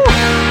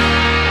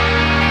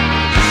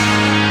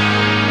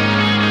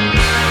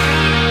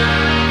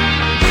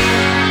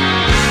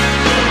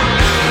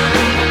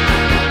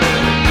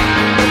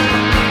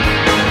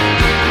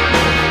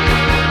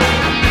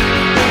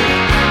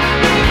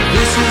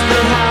 This is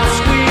the house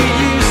we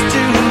used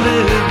to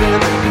live in.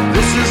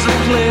 This is a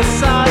place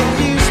I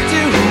used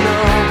to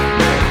know.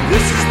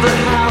 This is the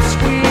house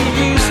we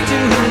used to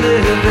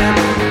live in,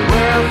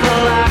 where the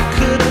light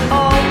could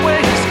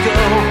always go.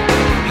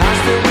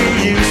 House that we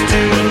used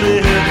to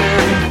live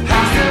in.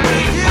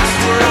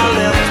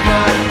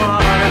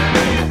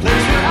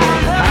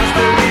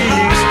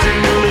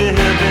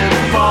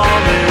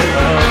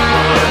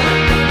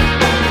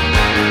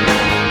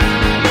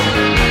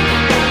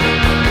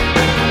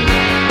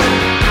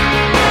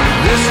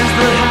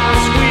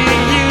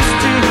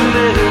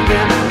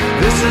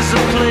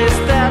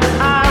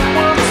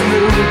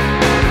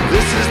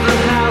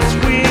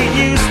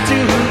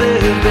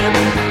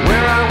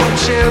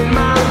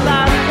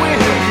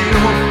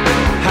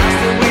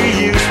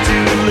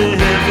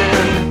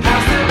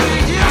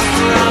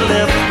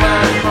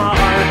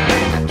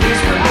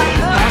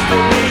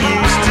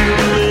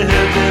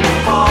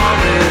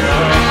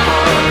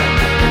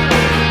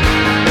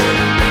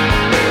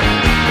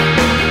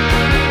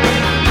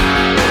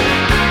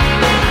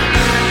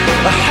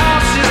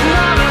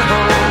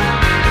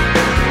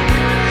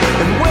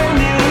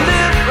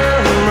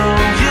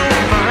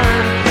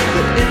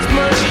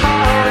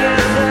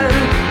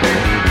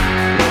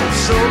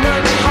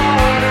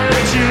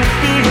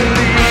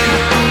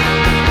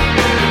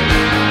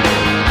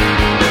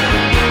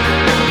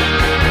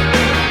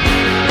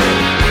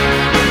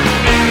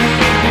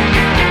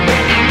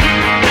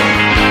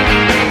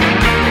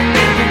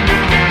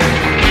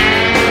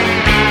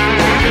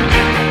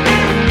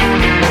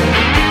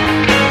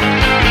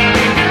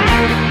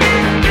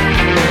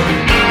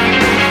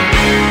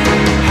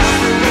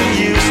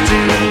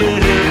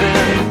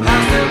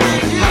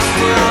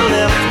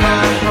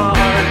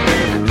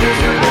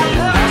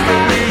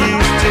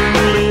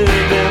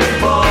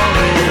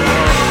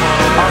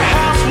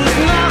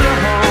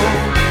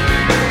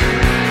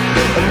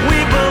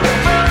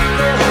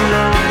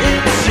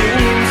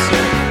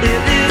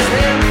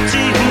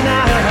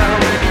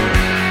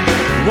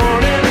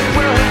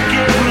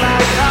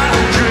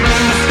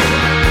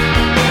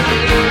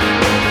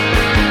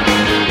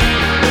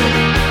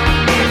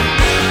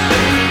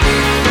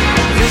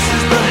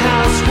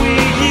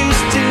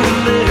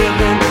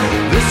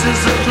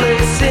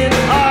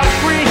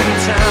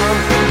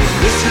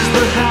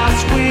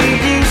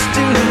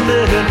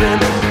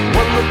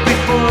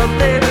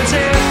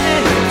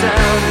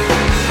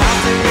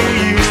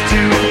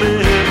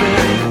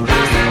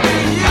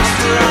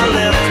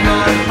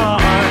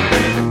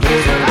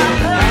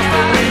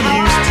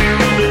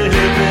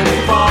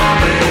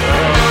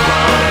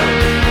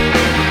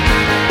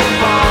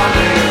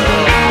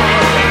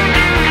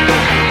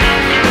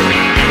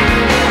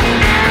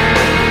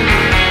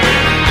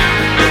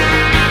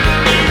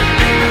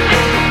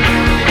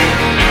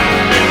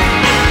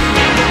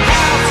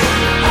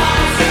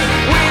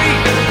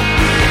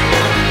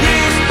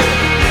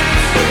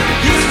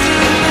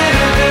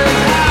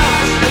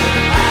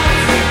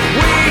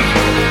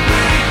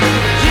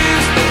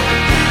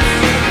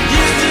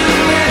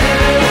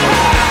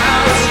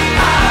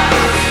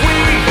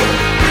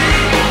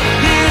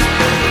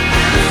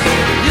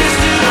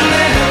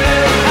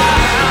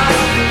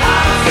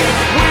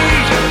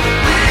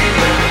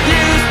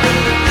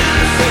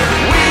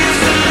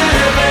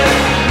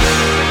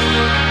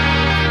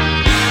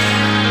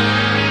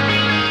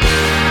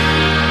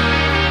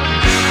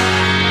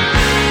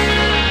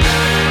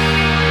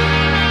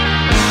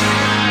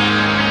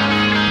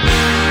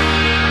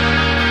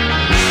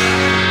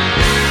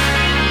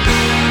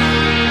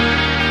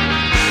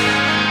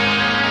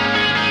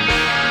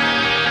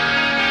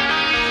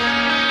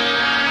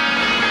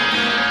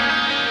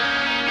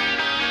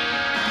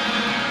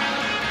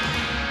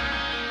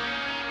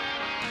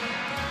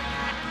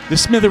 The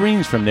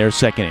Smithereens from their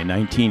second in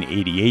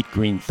 1988,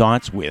 Green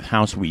Thoughts with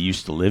House We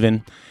Used to Live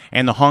In,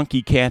 and the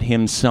Honky Cat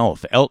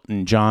himself,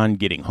 Elton John,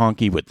 getting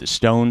honky with the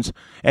Stones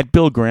at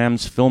Bill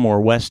Graham's Fillmore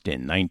West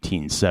in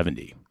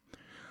 1970.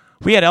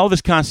 We had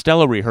Elvis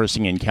Costello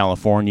rehearsing in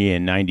California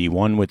in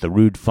 91 with the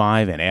Rude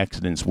Five and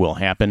Accidents Will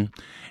Happen,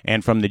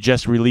 and from the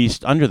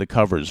just-released Under the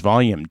Covers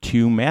Volume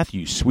 2,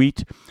 Matthew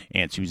Sweet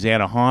and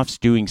Susanna Hoffs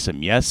doing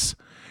some Yes.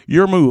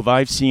 Your Move,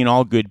 I've Seen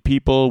All Good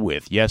People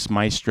with Yes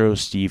Maestro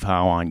Steve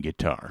Howe on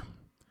guitar.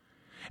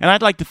 And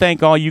I'd like to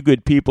thank all you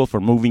good people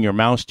for moving your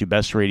mouse to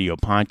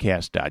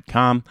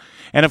bestradiopodcast.com,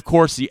 and of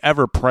course the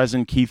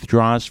ever-present Keith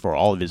Draws for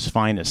all of his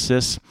fine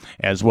assists,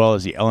 as well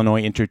as the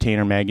Illinois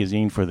Entertainer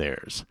magazine for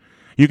theirs.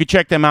 You can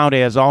check them out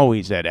as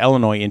always at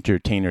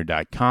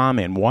illinoisentertainer.com,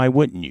 and why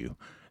wouldn't you?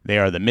 They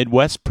are the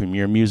Midwest's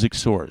premier music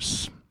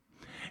source.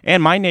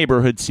 And my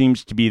neighborhood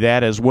seems to be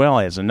that as well,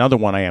 as another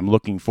one I am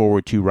looking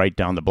forward to right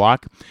down the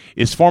block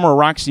is former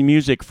Roxy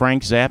Music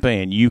Frank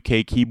Zappa and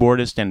UK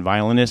keyboardist and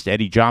violinist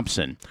Eddie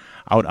Jobson,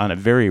 out on a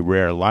very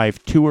rare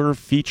live tour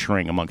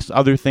featuring, amongst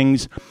other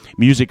things,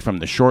 music from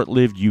the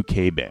short-lived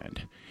UK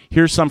band.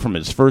 Here's some from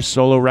his first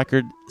solo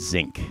record,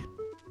 Zinc.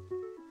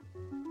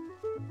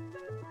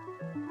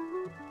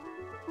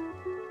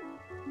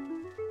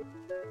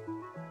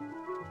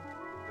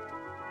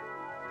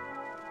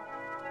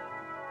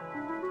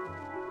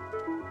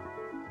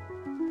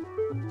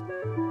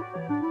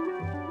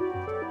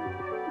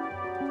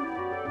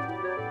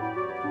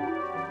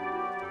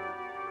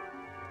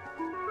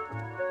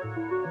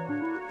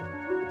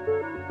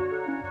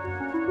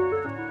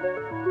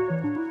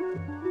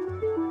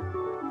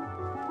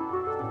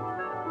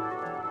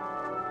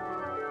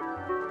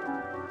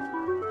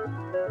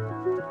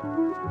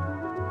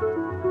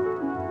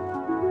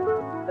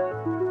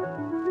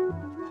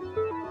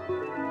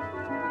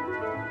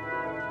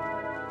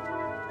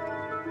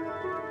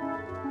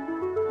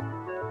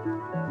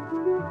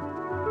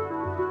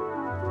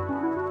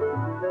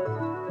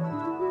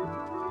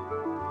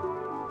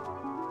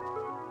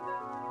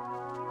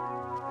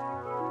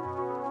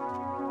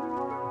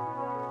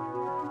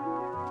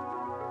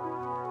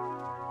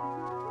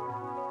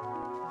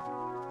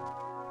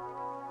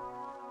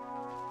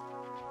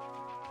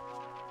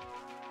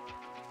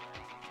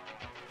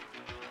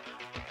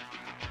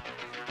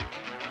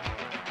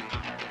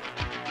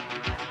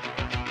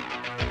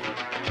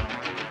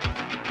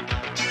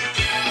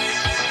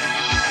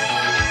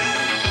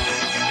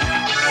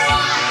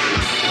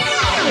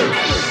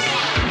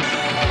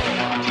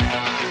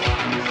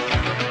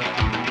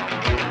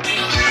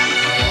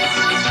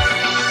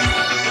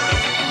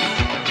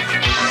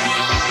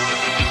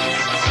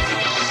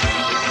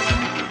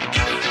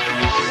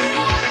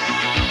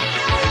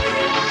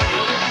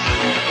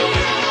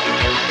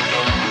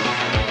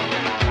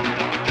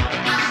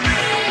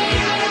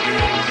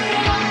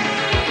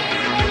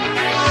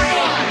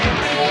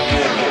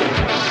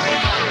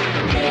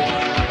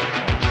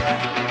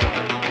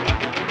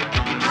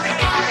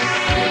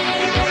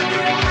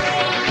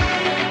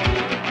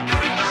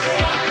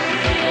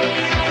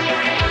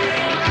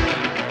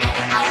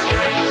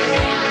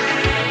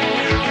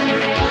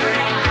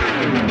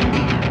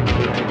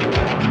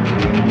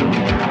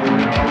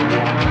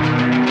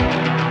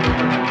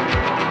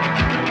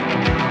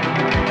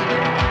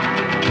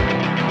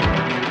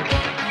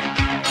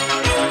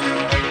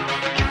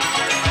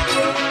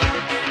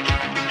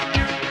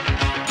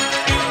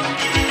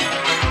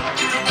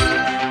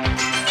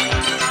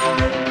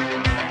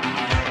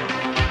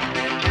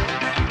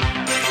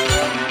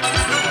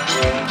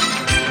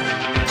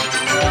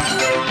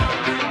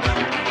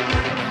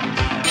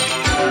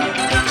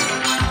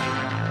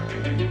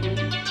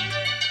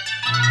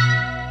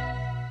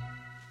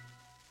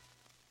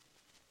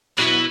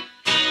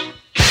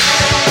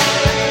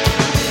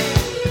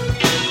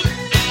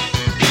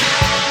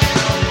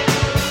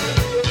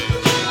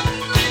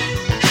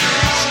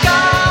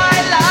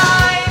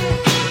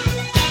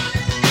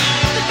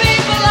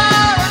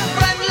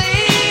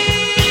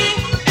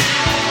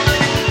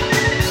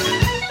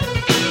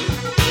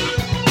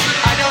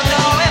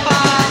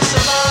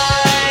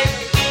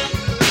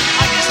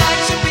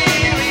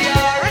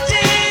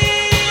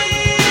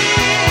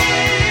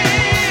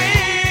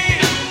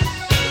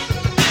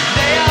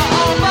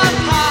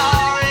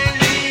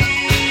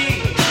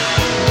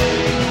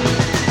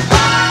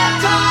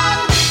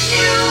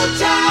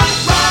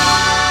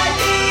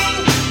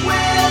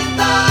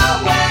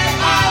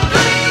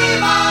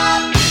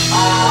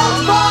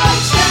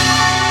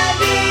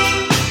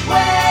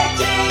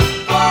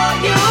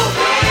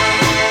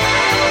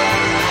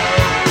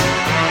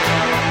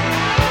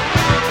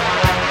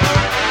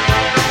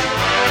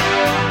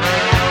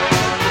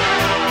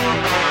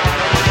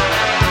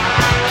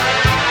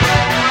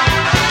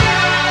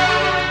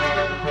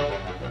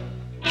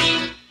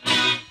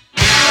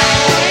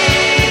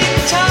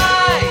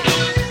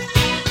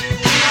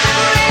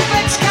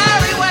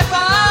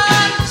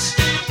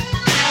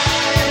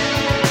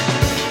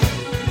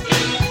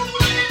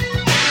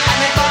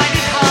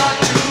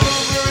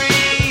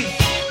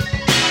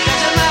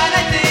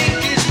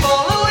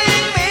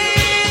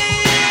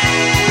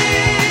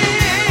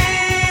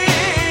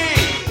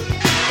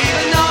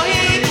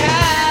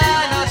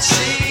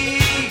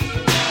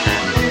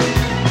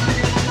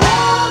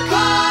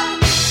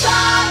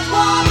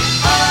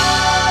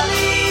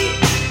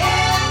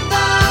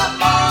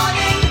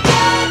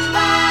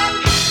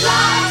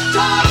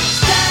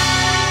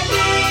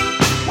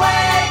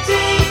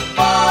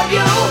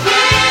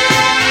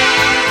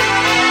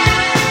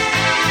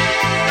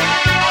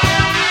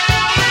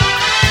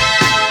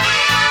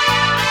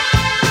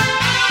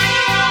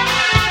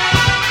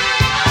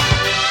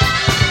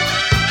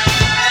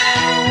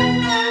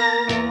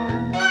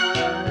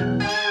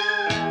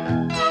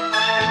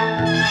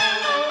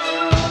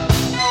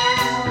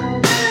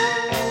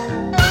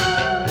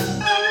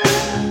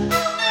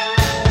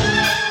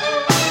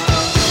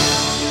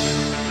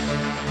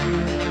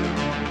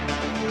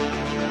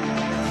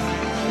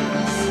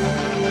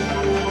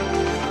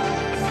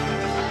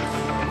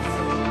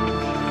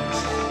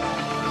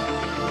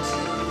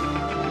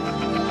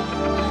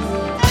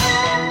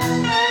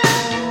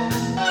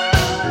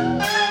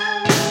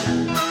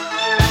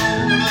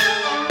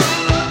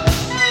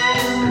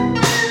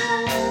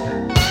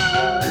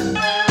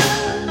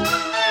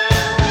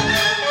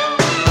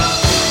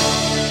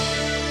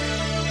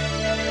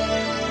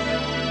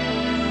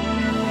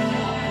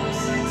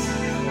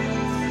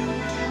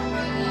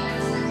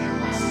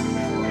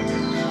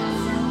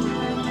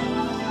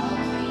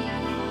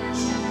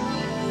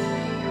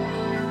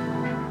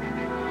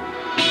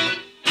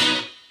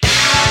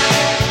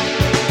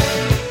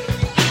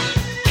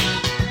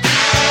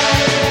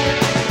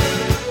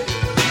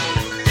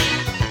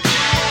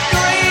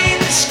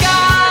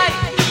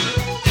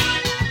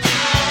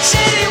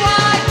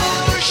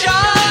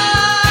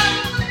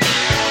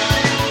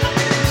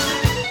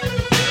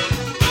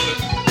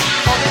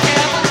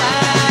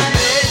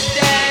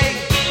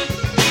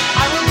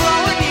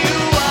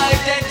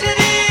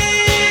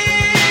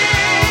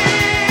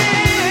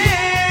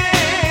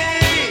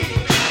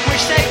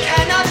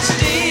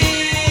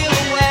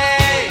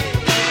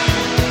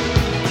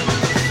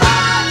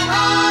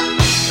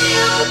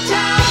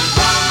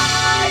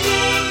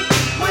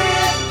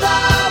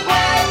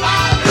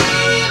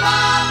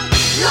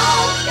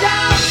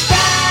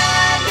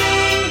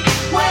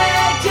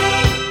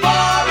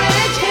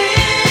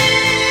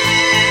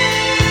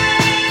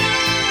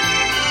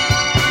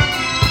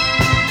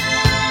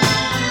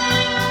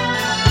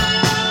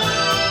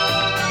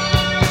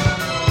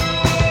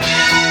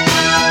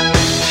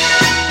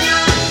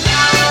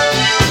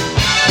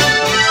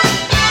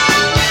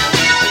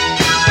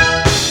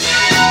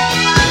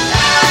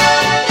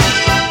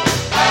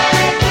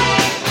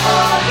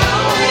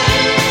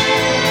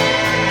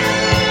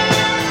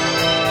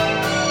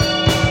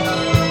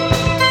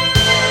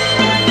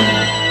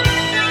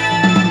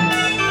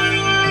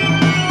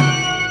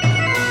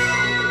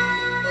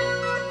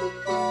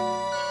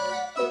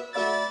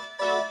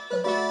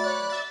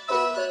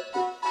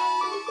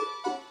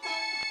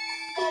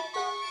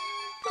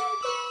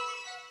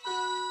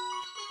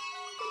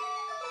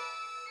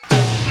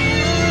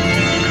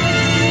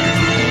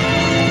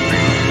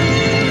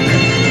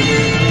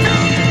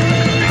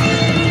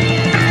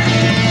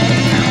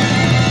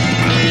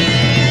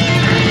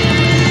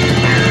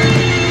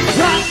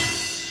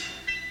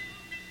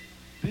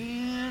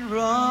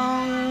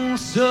 wrong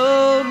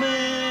so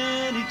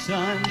many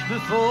times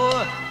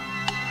before.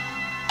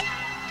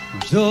 I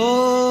was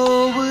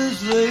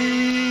always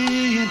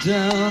laying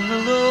down the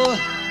law.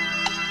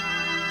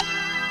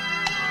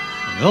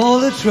 And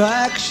all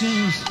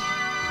attractions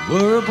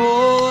were a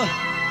bore.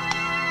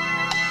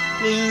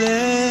 They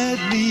led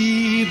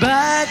me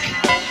back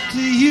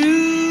to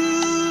you.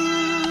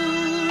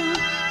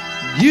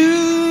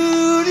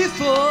 Uniforms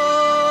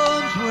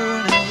were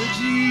an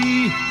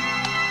elegy.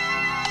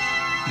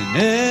 They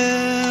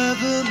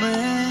never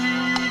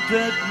meant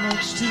that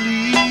much to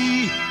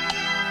me.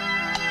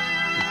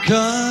 They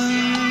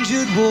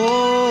conjured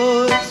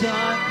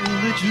wartime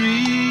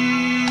imagery.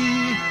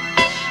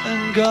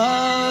 And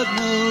God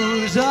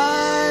knows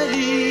I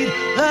need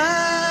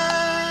that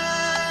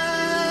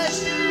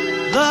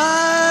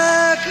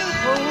like a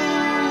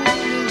hole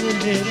in the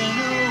head. I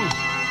know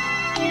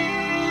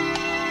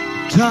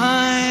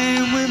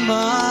time when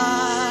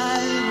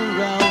my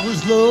morale was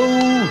low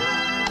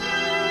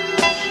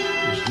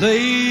was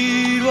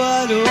laid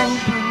wide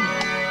open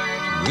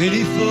to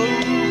any foe.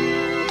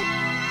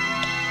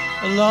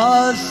 I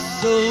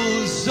lost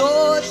those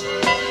swords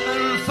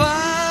and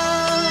found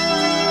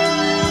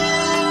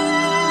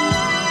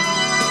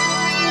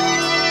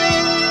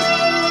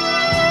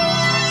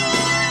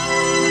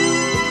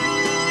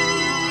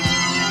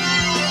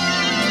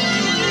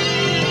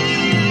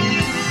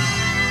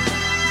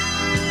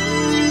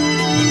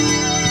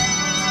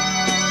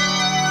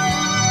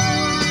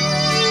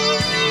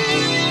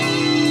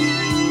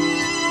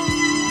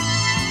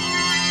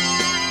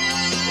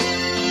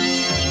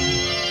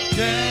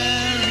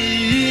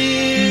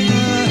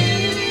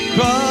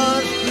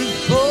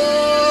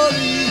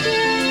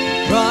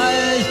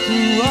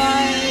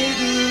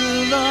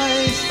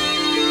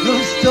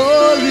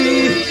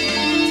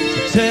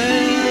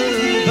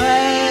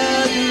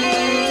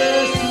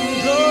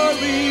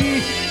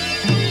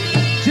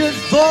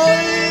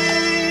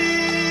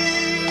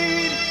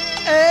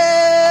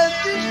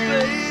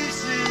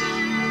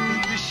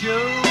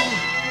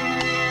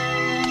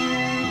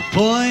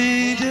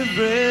point of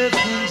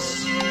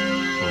reference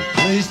for a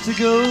place to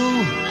go.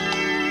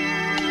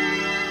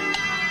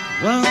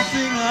 One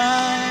thing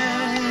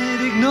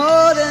I'd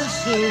ignored and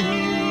so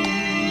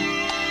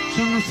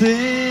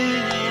something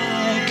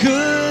I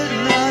could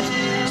not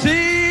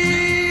see.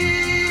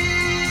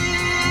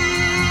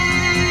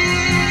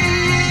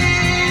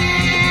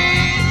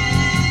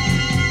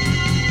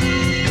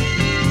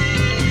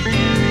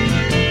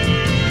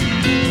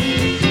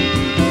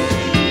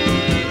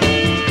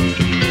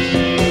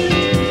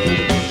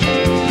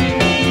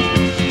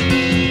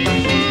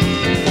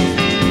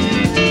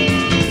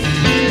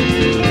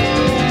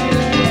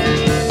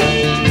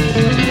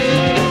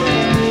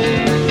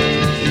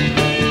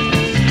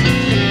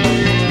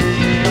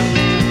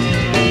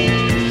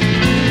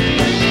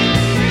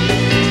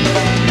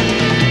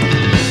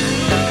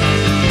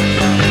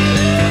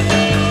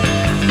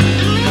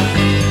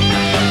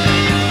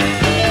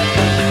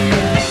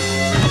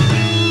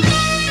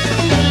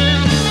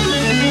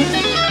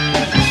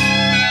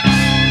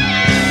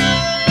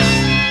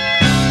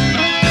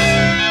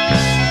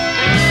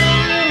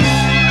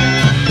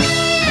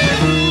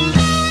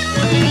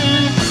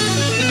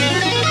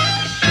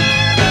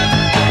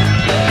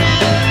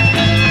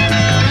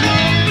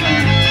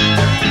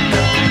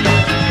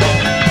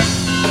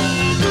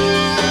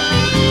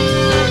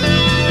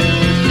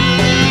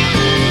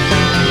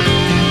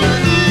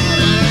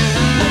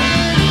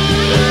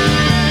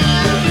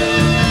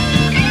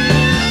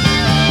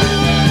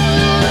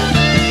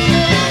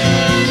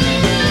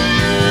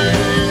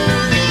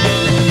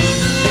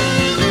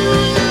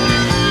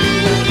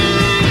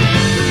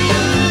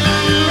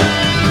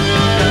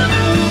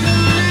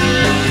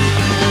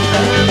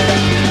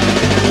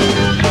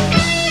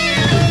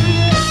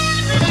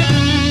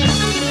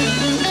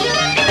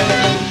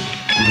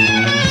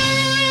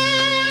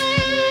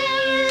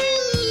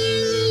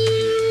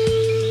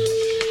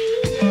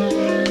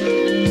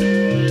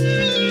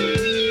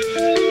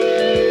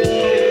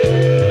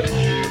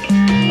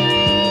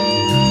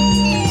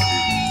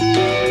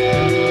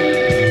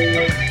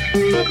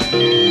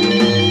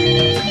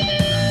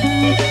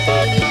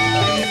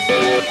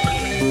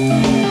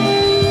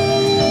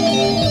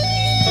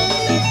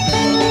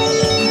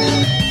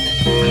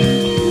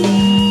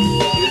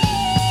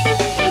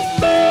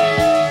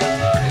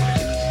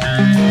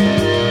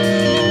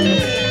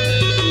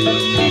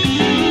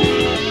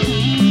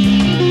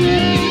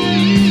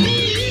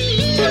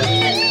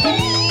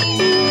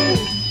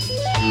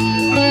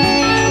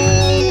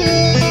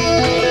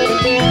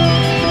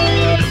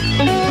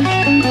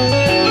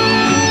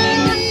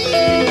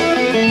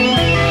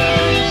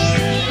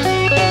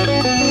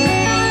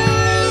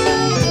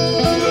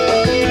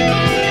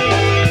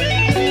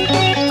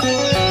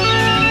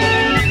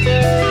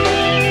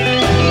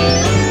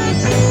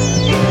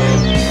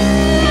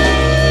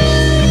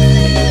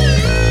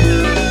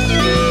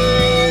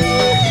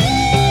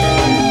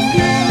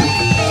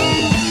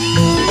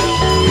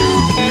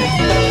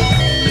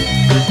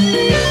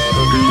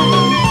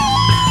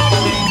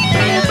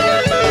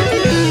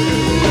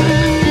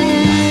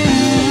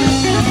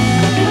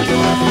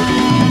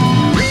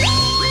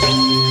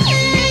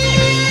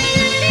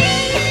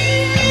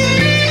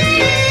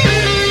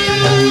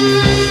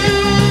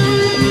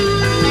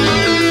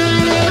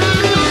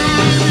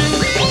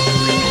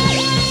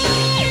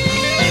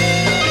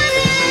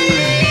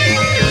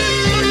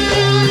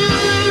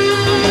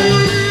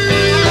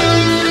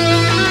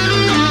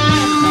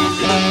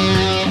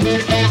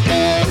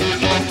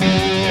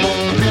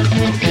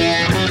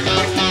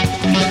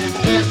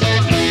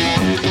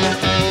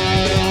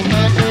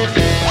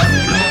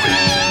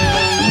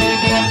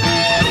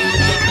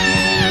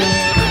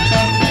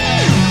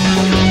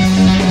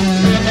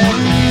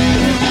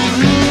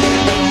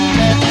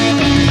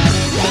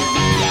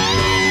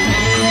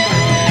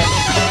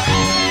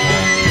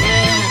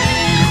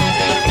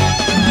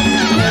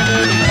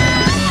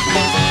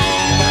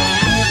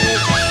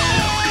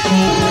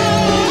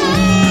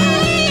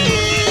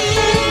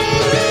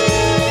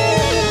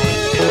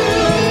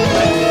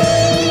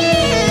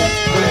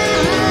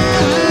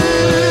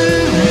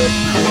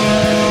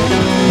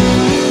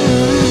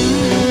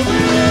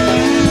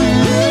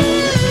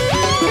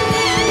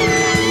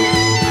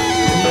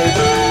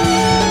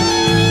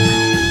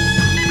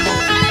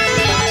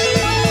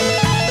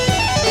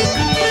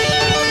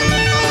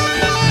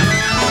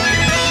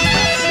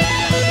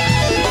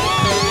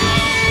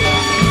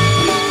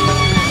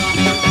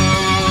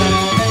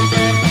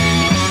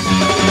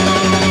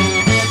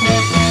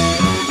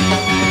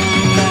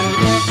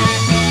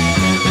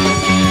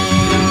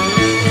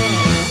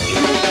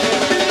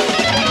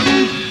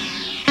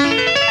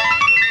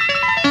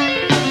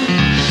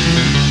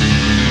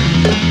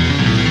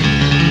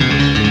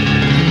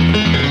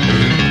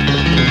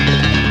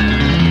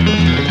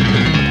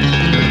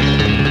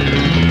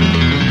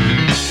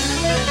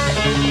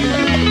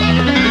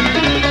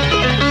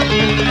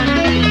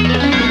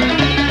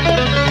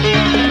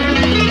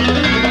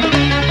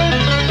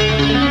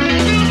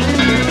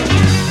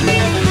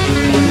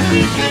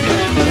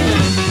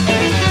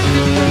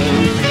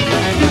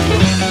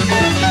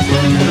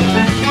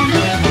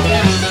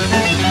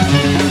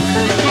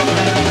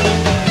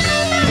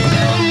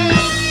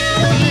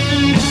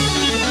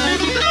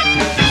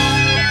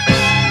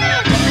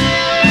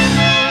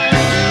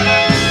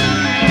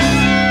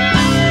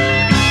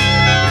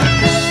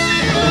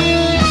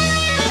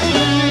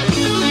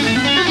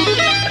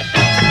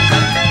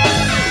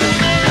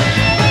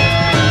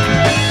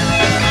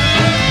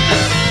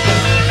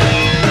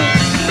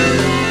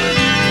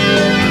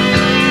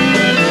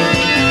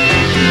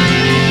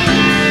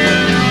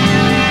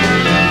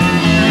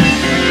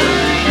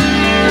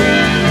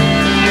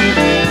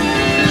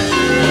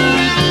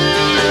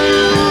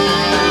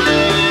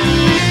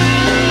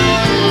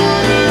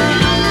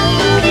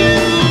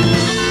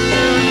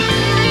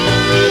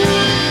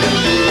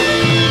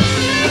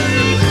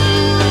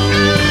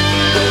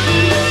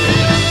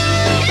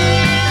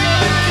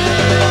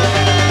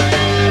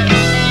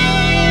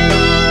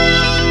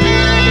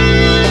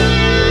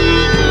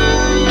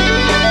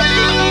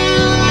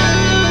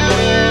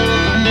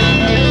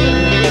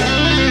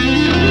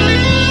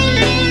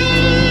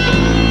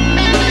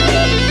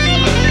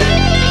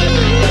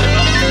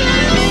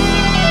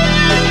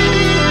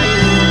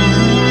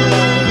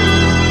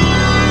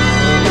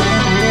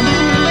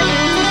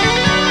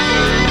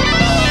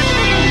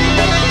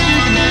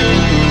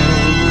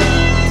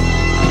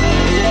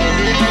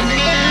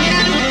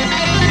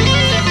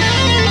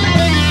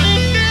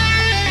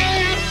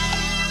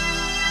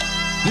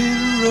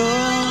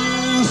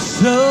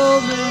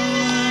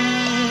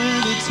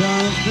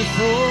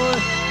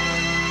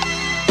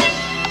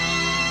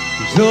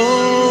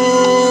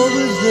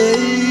 always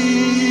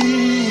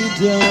laid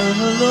down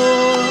the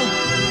law.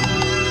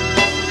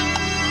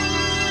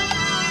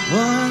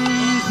 One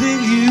thing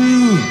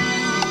you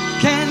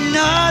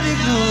cannot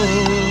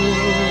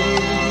ignore: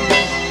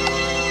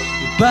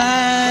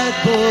 bad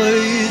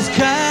boys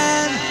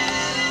can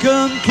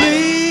come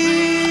clean.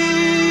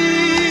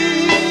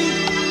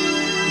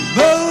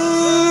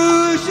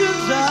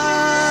 Emotions I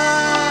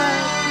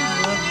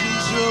cannot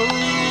control.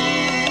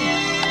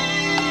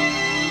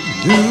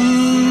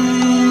 Illuminates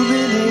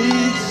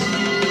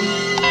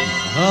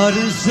heart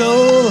and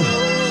soul.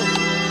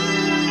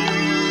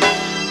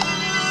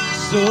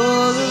 Saw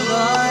the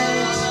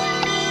light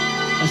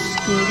as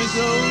good as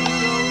gold.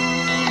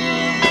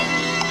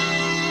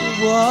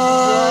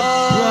 What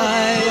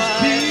price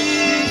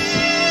piece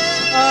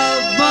of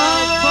my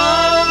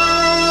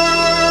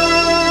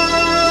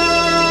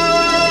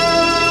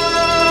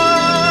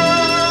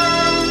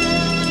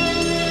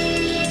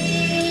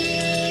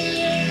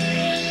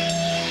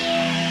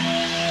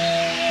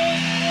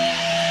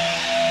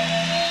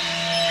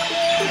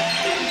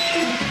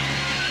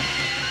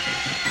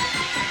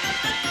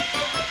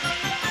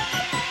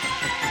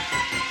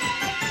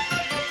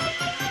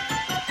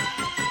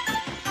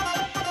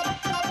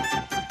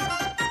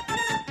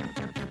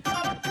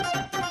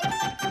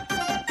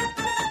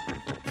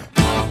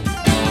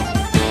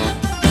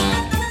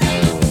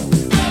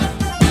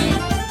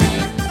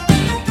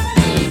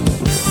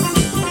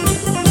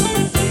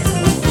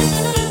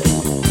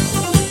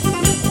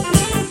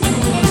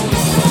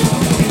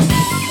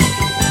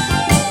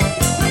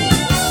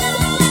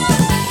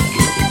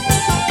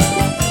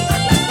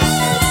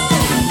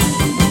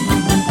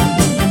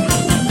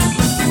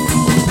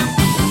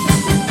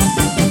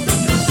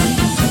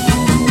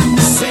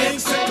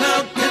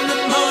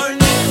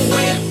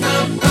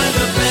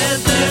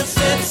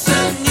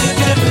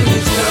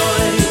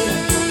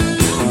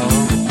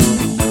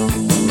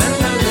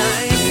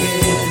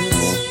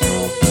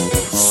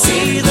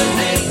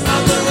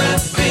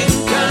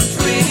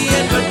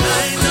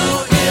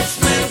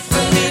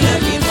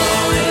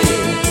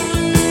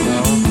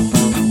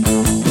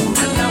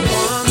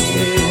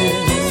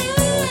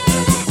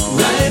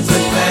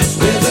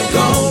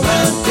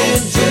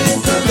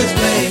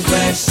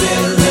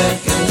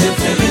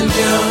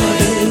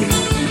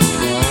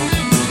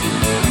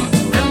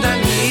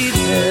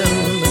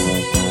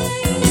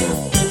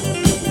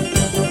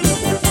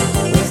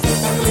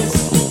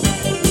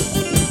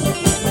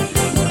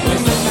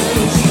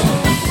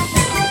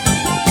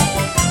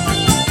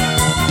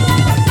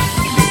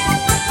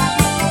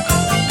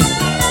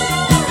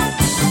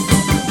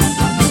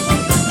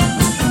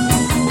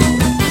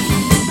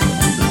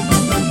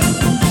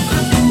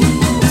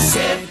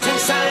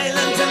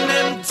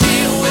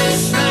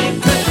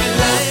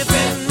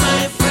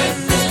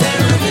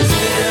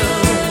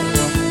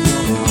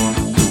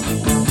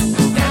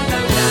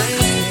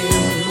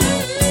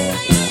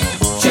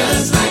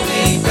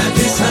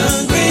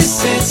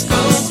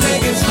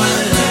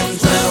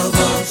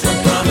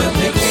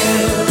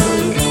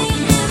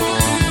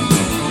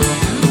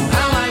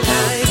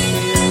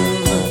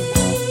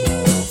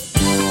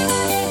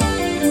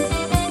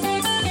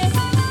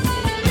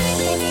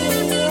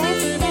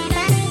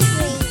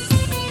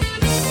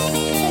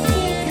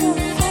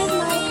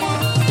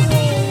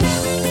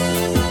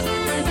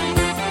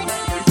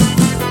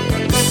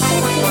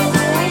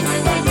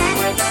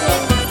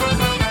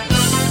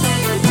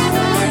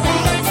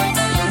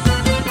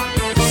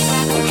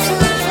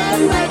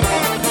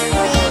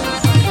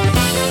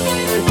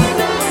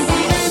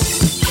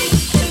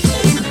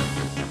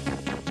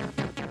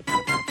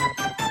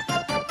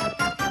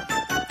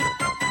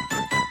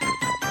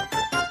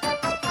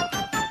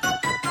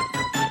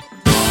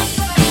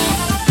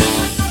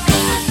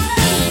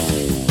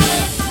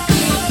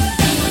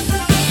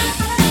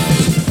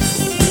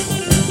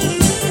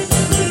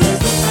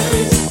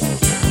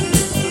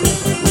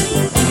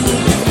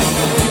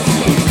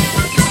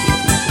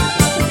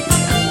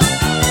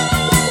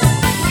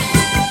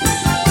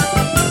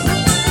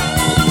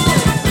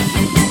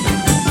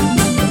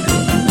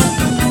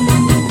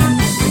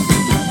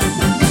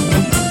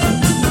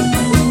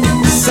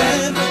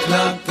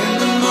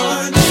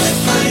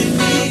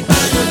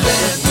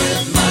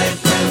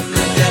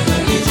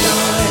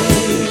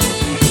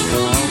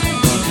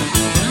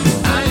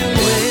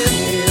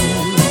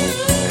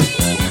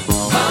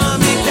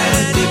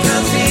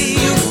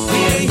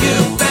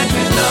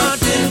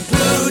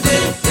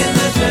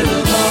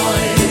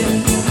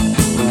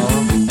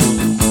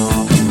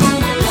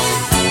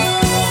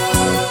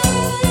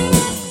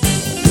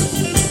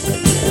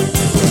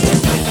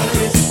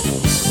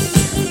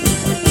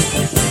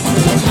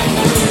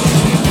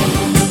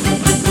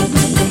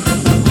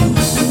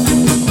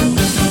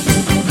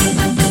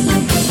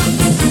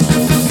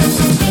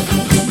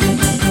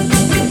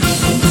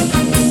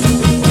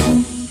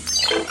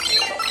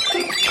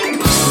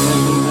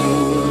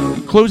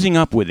Closing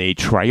up with a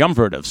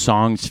triumvirate of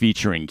songs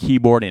featuring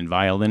keyboard and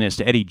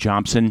violinist Eddie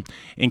Jobson,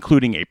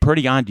 including a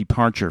pretty odd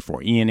departure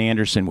for Ian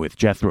Anderson with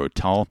Jethro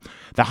Tull,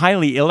 the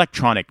highly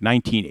electronic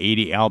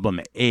 1980 album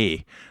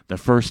A, the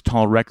first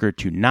Tull record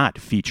to not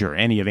feature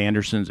any of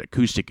Anderson's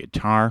acoustic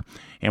guitar,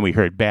 and we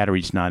heard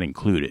Batteries Not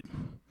Included.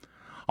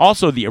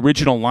 Also, the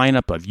original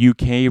lineup of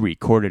UK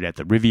recorded at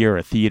the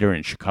Riviera Theater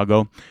in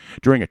Chicago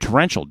during a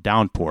torrential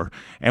downpour,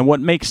 and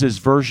what makes this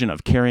version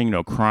of Carrying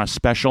No Cross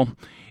special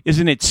is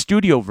in its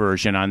studio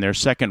version on their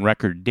second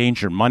record,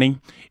 Danger Money.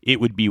 It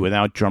would be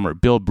without drummer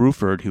Bill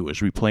Bruford, who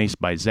was replaced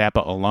by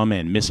Zappa alum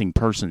and missing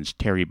persons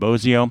Terry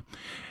Bozzio,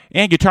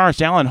 and guitarist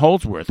Alan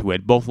Holdsworth, who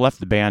had both left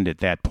the band at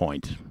that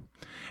point.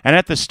 And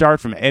at the start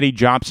from Eddie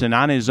Jobson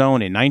on his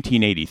own in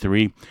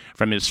 1983,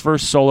 from his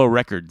first solo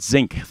record,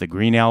 Zinc, the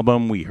Green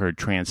Album, we heard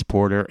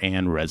Transporter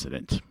and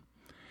Resident.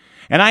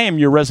 And I am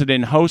your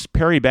resident host,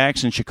 Perry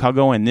Bax in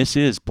Chicago, and this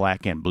is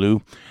Black and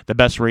Blue, the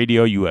best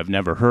radio you have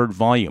never heard,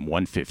 volume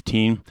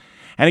 115.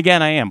 And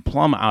again, I am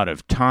plumb out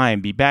of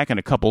time. Be back in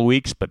a couple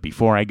weeks, but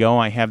before I go,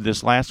 I have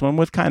this last one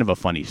with kind of a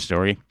funny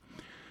story.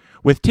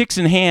 With Ticks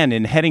in hand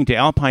and heading to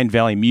Alpine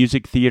Valley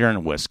Music Theater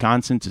in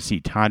Wisconsin to see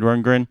Todd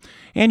Rundgren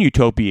and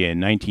Utopia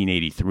in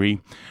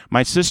 1983,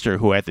 my sister,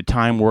 who at the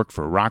time worked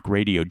for rock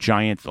radio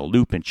giant The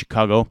Loop in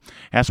Chicago,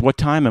 asked what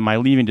time am I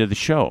leaving to the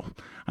show.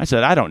 I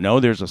said, I don't know,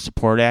 there's a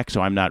support act,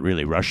 so I'm not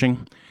really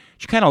rushing.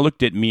 She kind of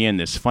looked at me in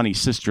this funny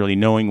sisterly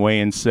knowing way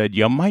and said,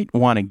 you might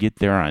want to get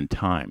there on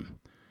time.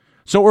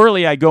 So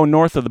early I go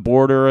north of the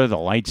border, the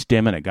lights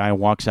dim, and a guy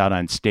walks out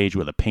on stage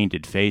with a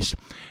painted face,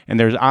 and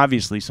there's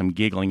obviously some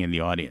giggling in the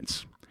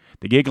audience.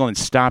 The giggling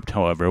stopped,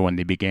 however, when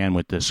they began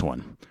with this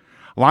one.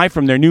 Live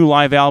from their new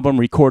live album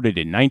recorded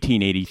in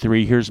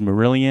 1983, here's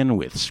Marillion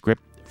with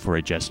Script for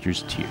a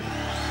Jester's Tear.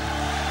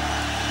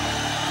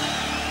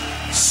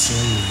 So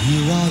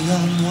here I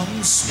am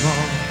once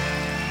more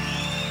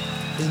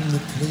in the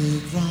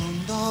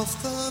playground of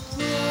the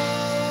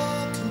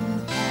broken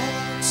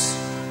hearts.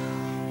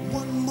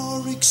 One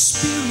more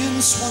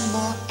experience, one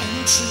more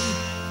entry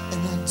in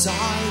a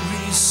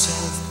diary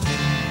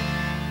self-pain.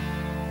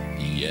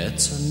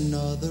 Yet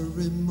another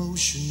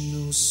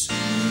emotional suicide,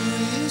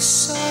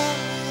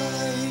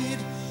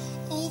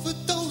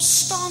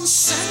 overdosed on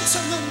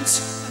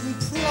sentiment and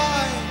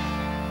pride.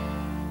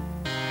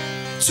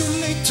 Too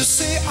late to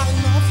say I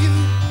love you,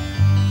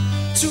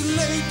 too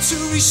late to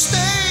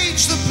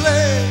restage the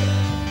play,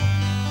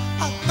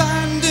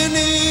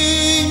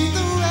 abandoning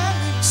the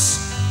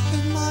relics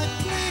in my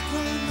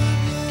playground of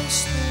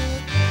yesterday.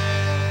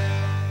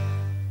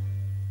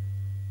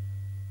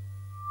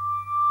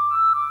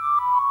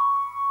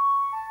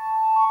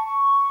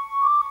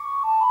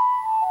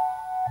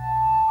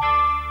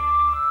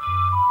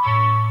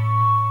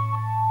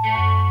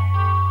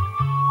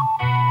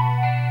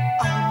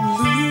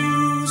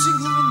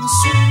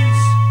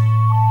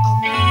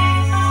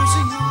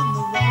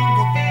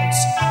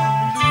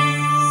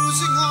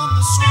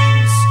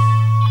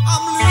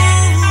 I'm losing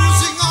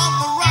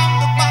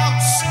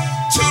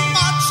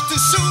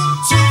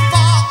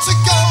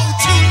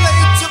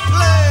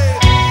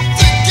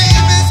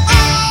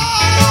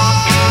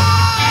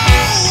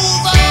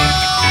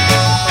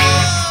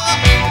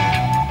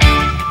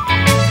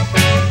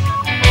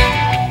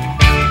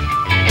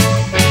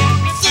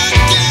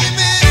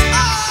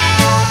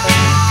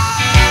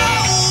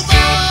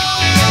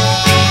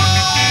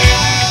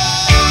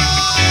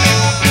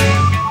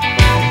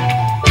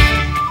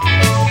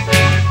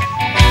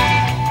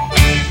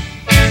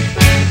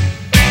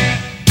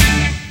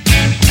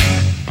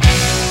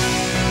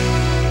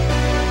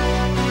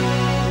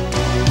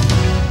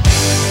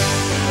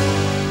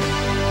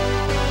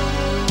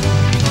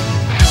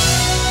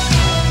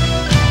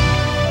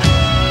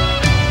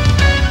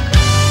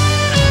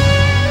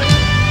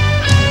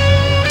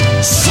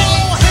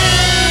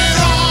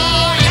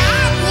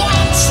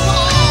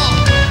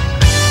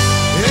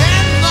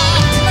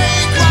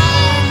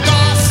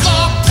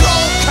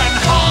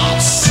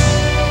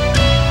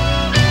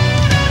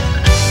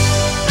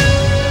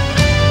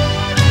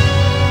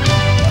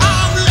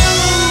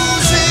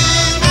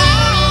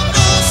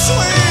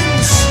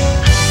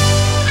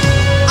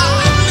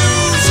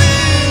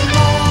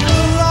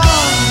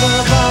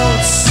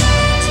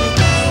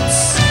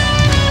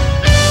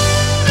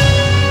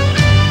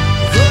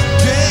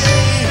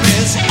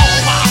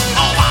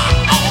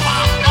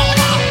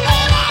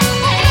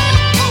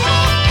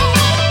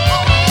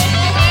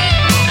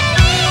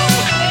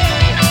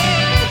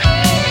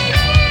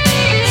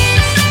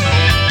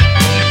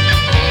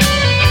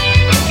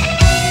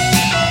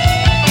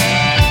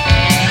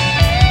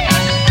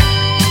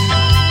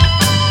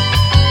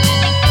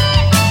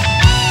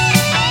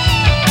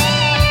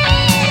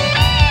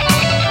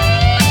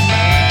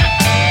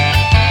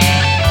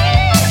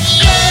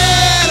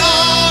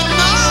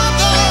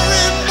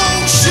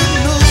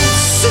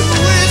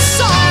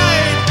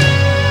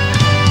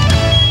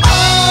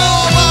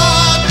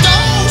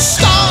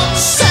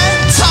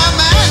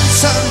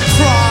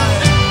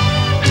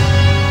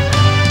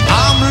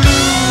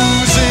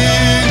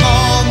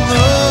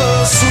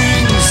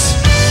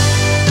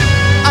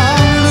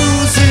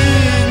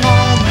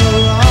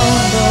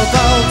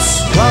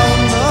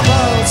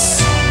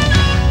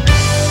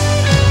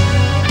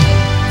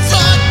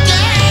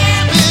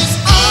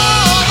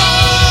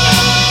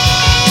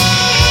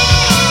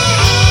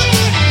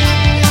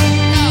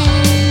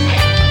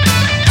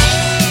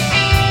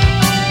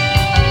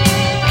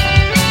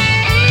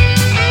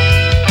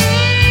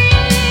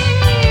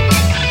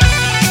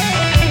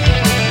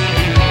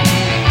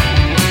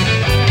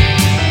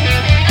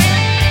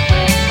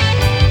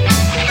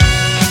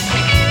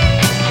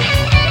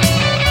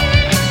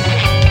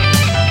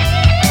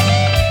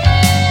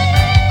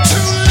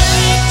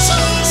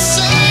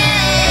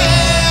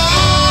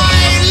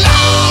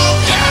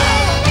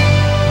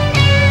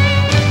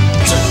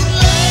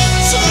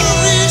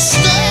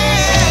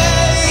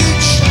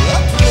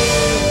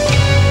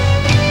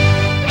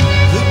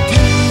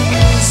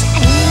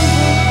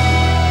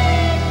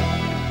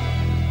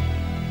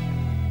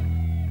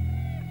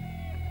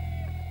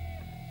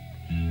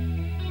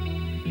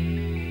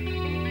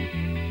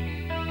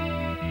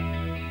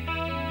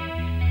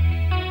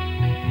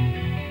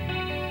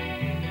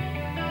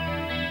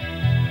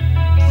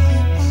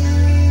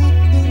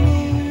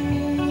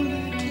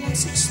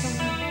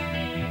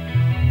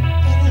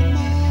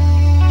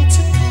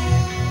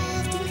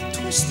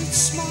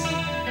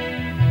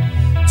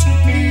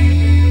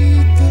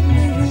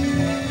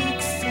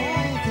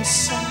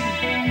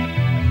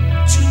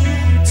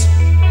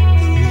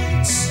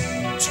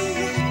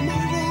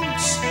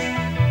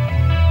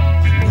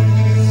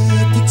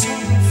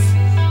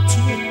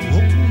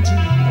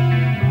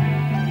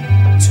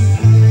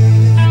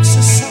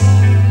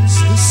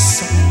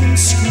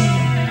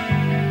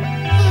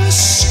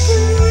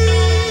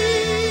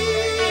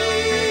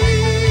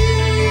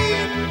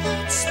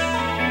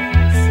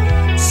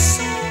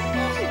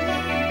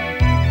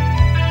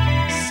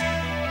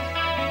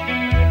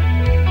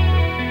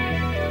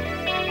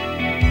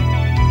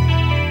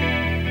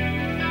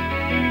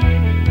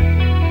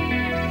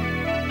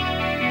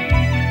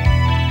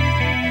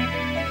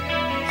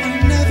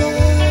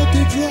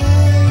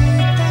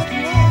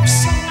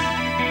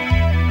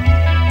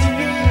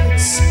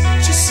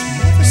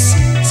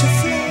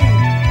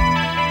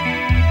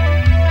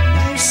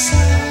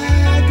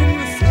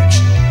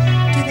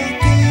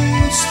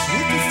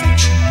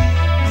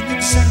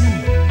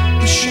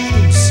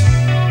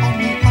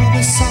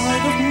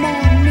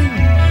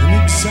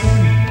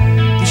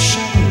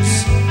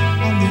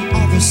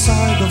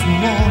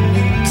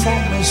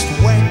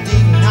Promised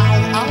wedding, now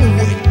I'll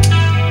wake.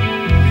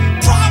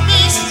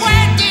 Promised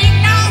wedding,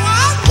 now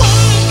I'll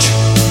wake.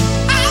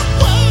 I'll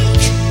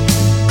wake.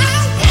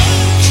 I'll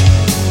wake.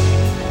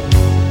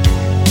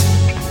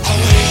 I'll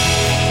wake.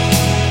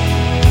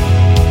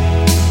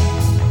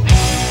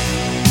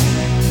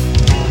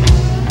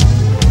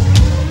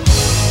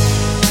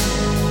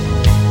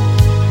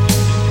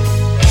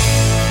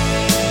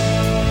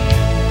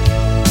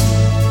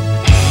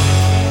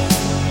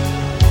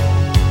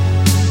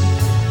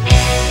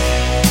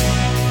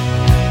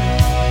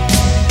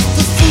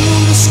 The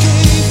fool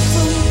escaped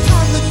from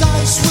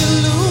paradise will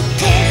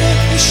look over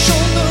his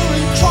shoulder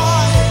and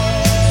cry.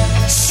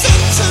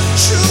 Satan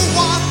chew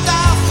on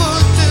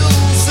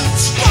daffodils and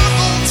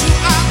struggle to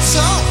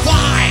answer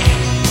why.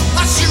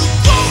 As you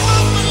grow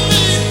up and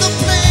leave the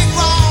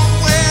playground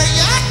where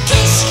you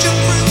kissed your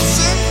prince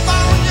and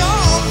found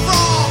your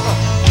wrong,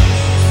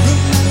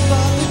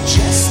 remember the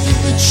gesture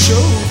that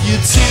showed you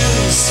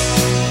tears,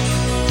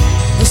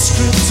 the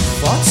script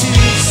for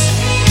tears.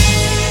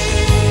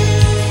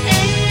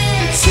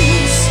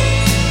 Tears.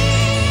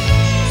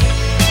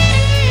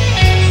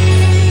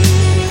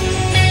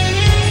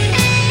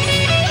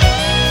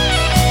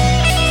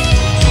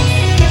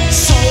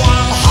 So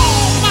I'll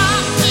hold my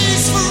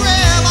peace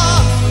forever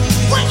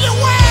when you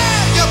wear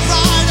your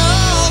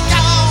bridal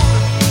gown.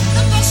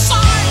 In the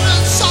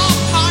silence of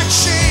my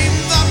shame,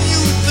 the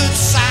mute that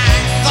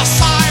sang the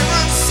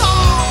siren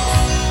song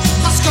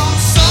has gone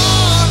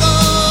solo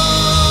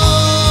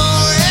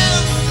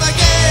in the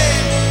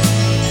game.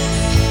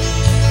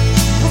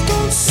 I've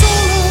gone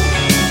solo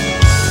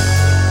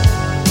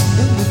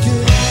in the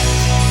game,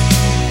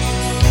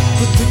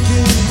 but the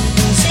game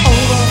is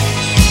over.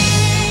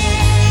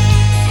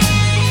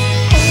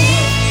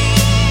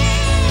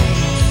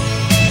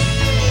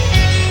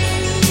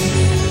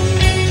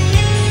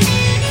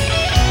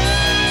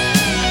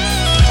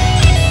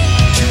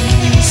 Can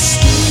you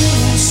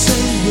still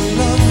say you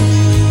love me?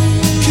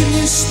 Can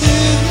you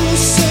still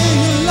say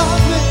you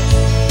love me?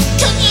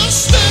 Can you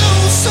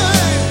still say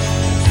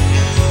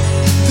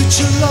that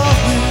you love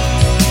me?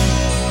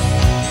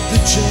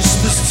 That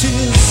just as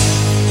tears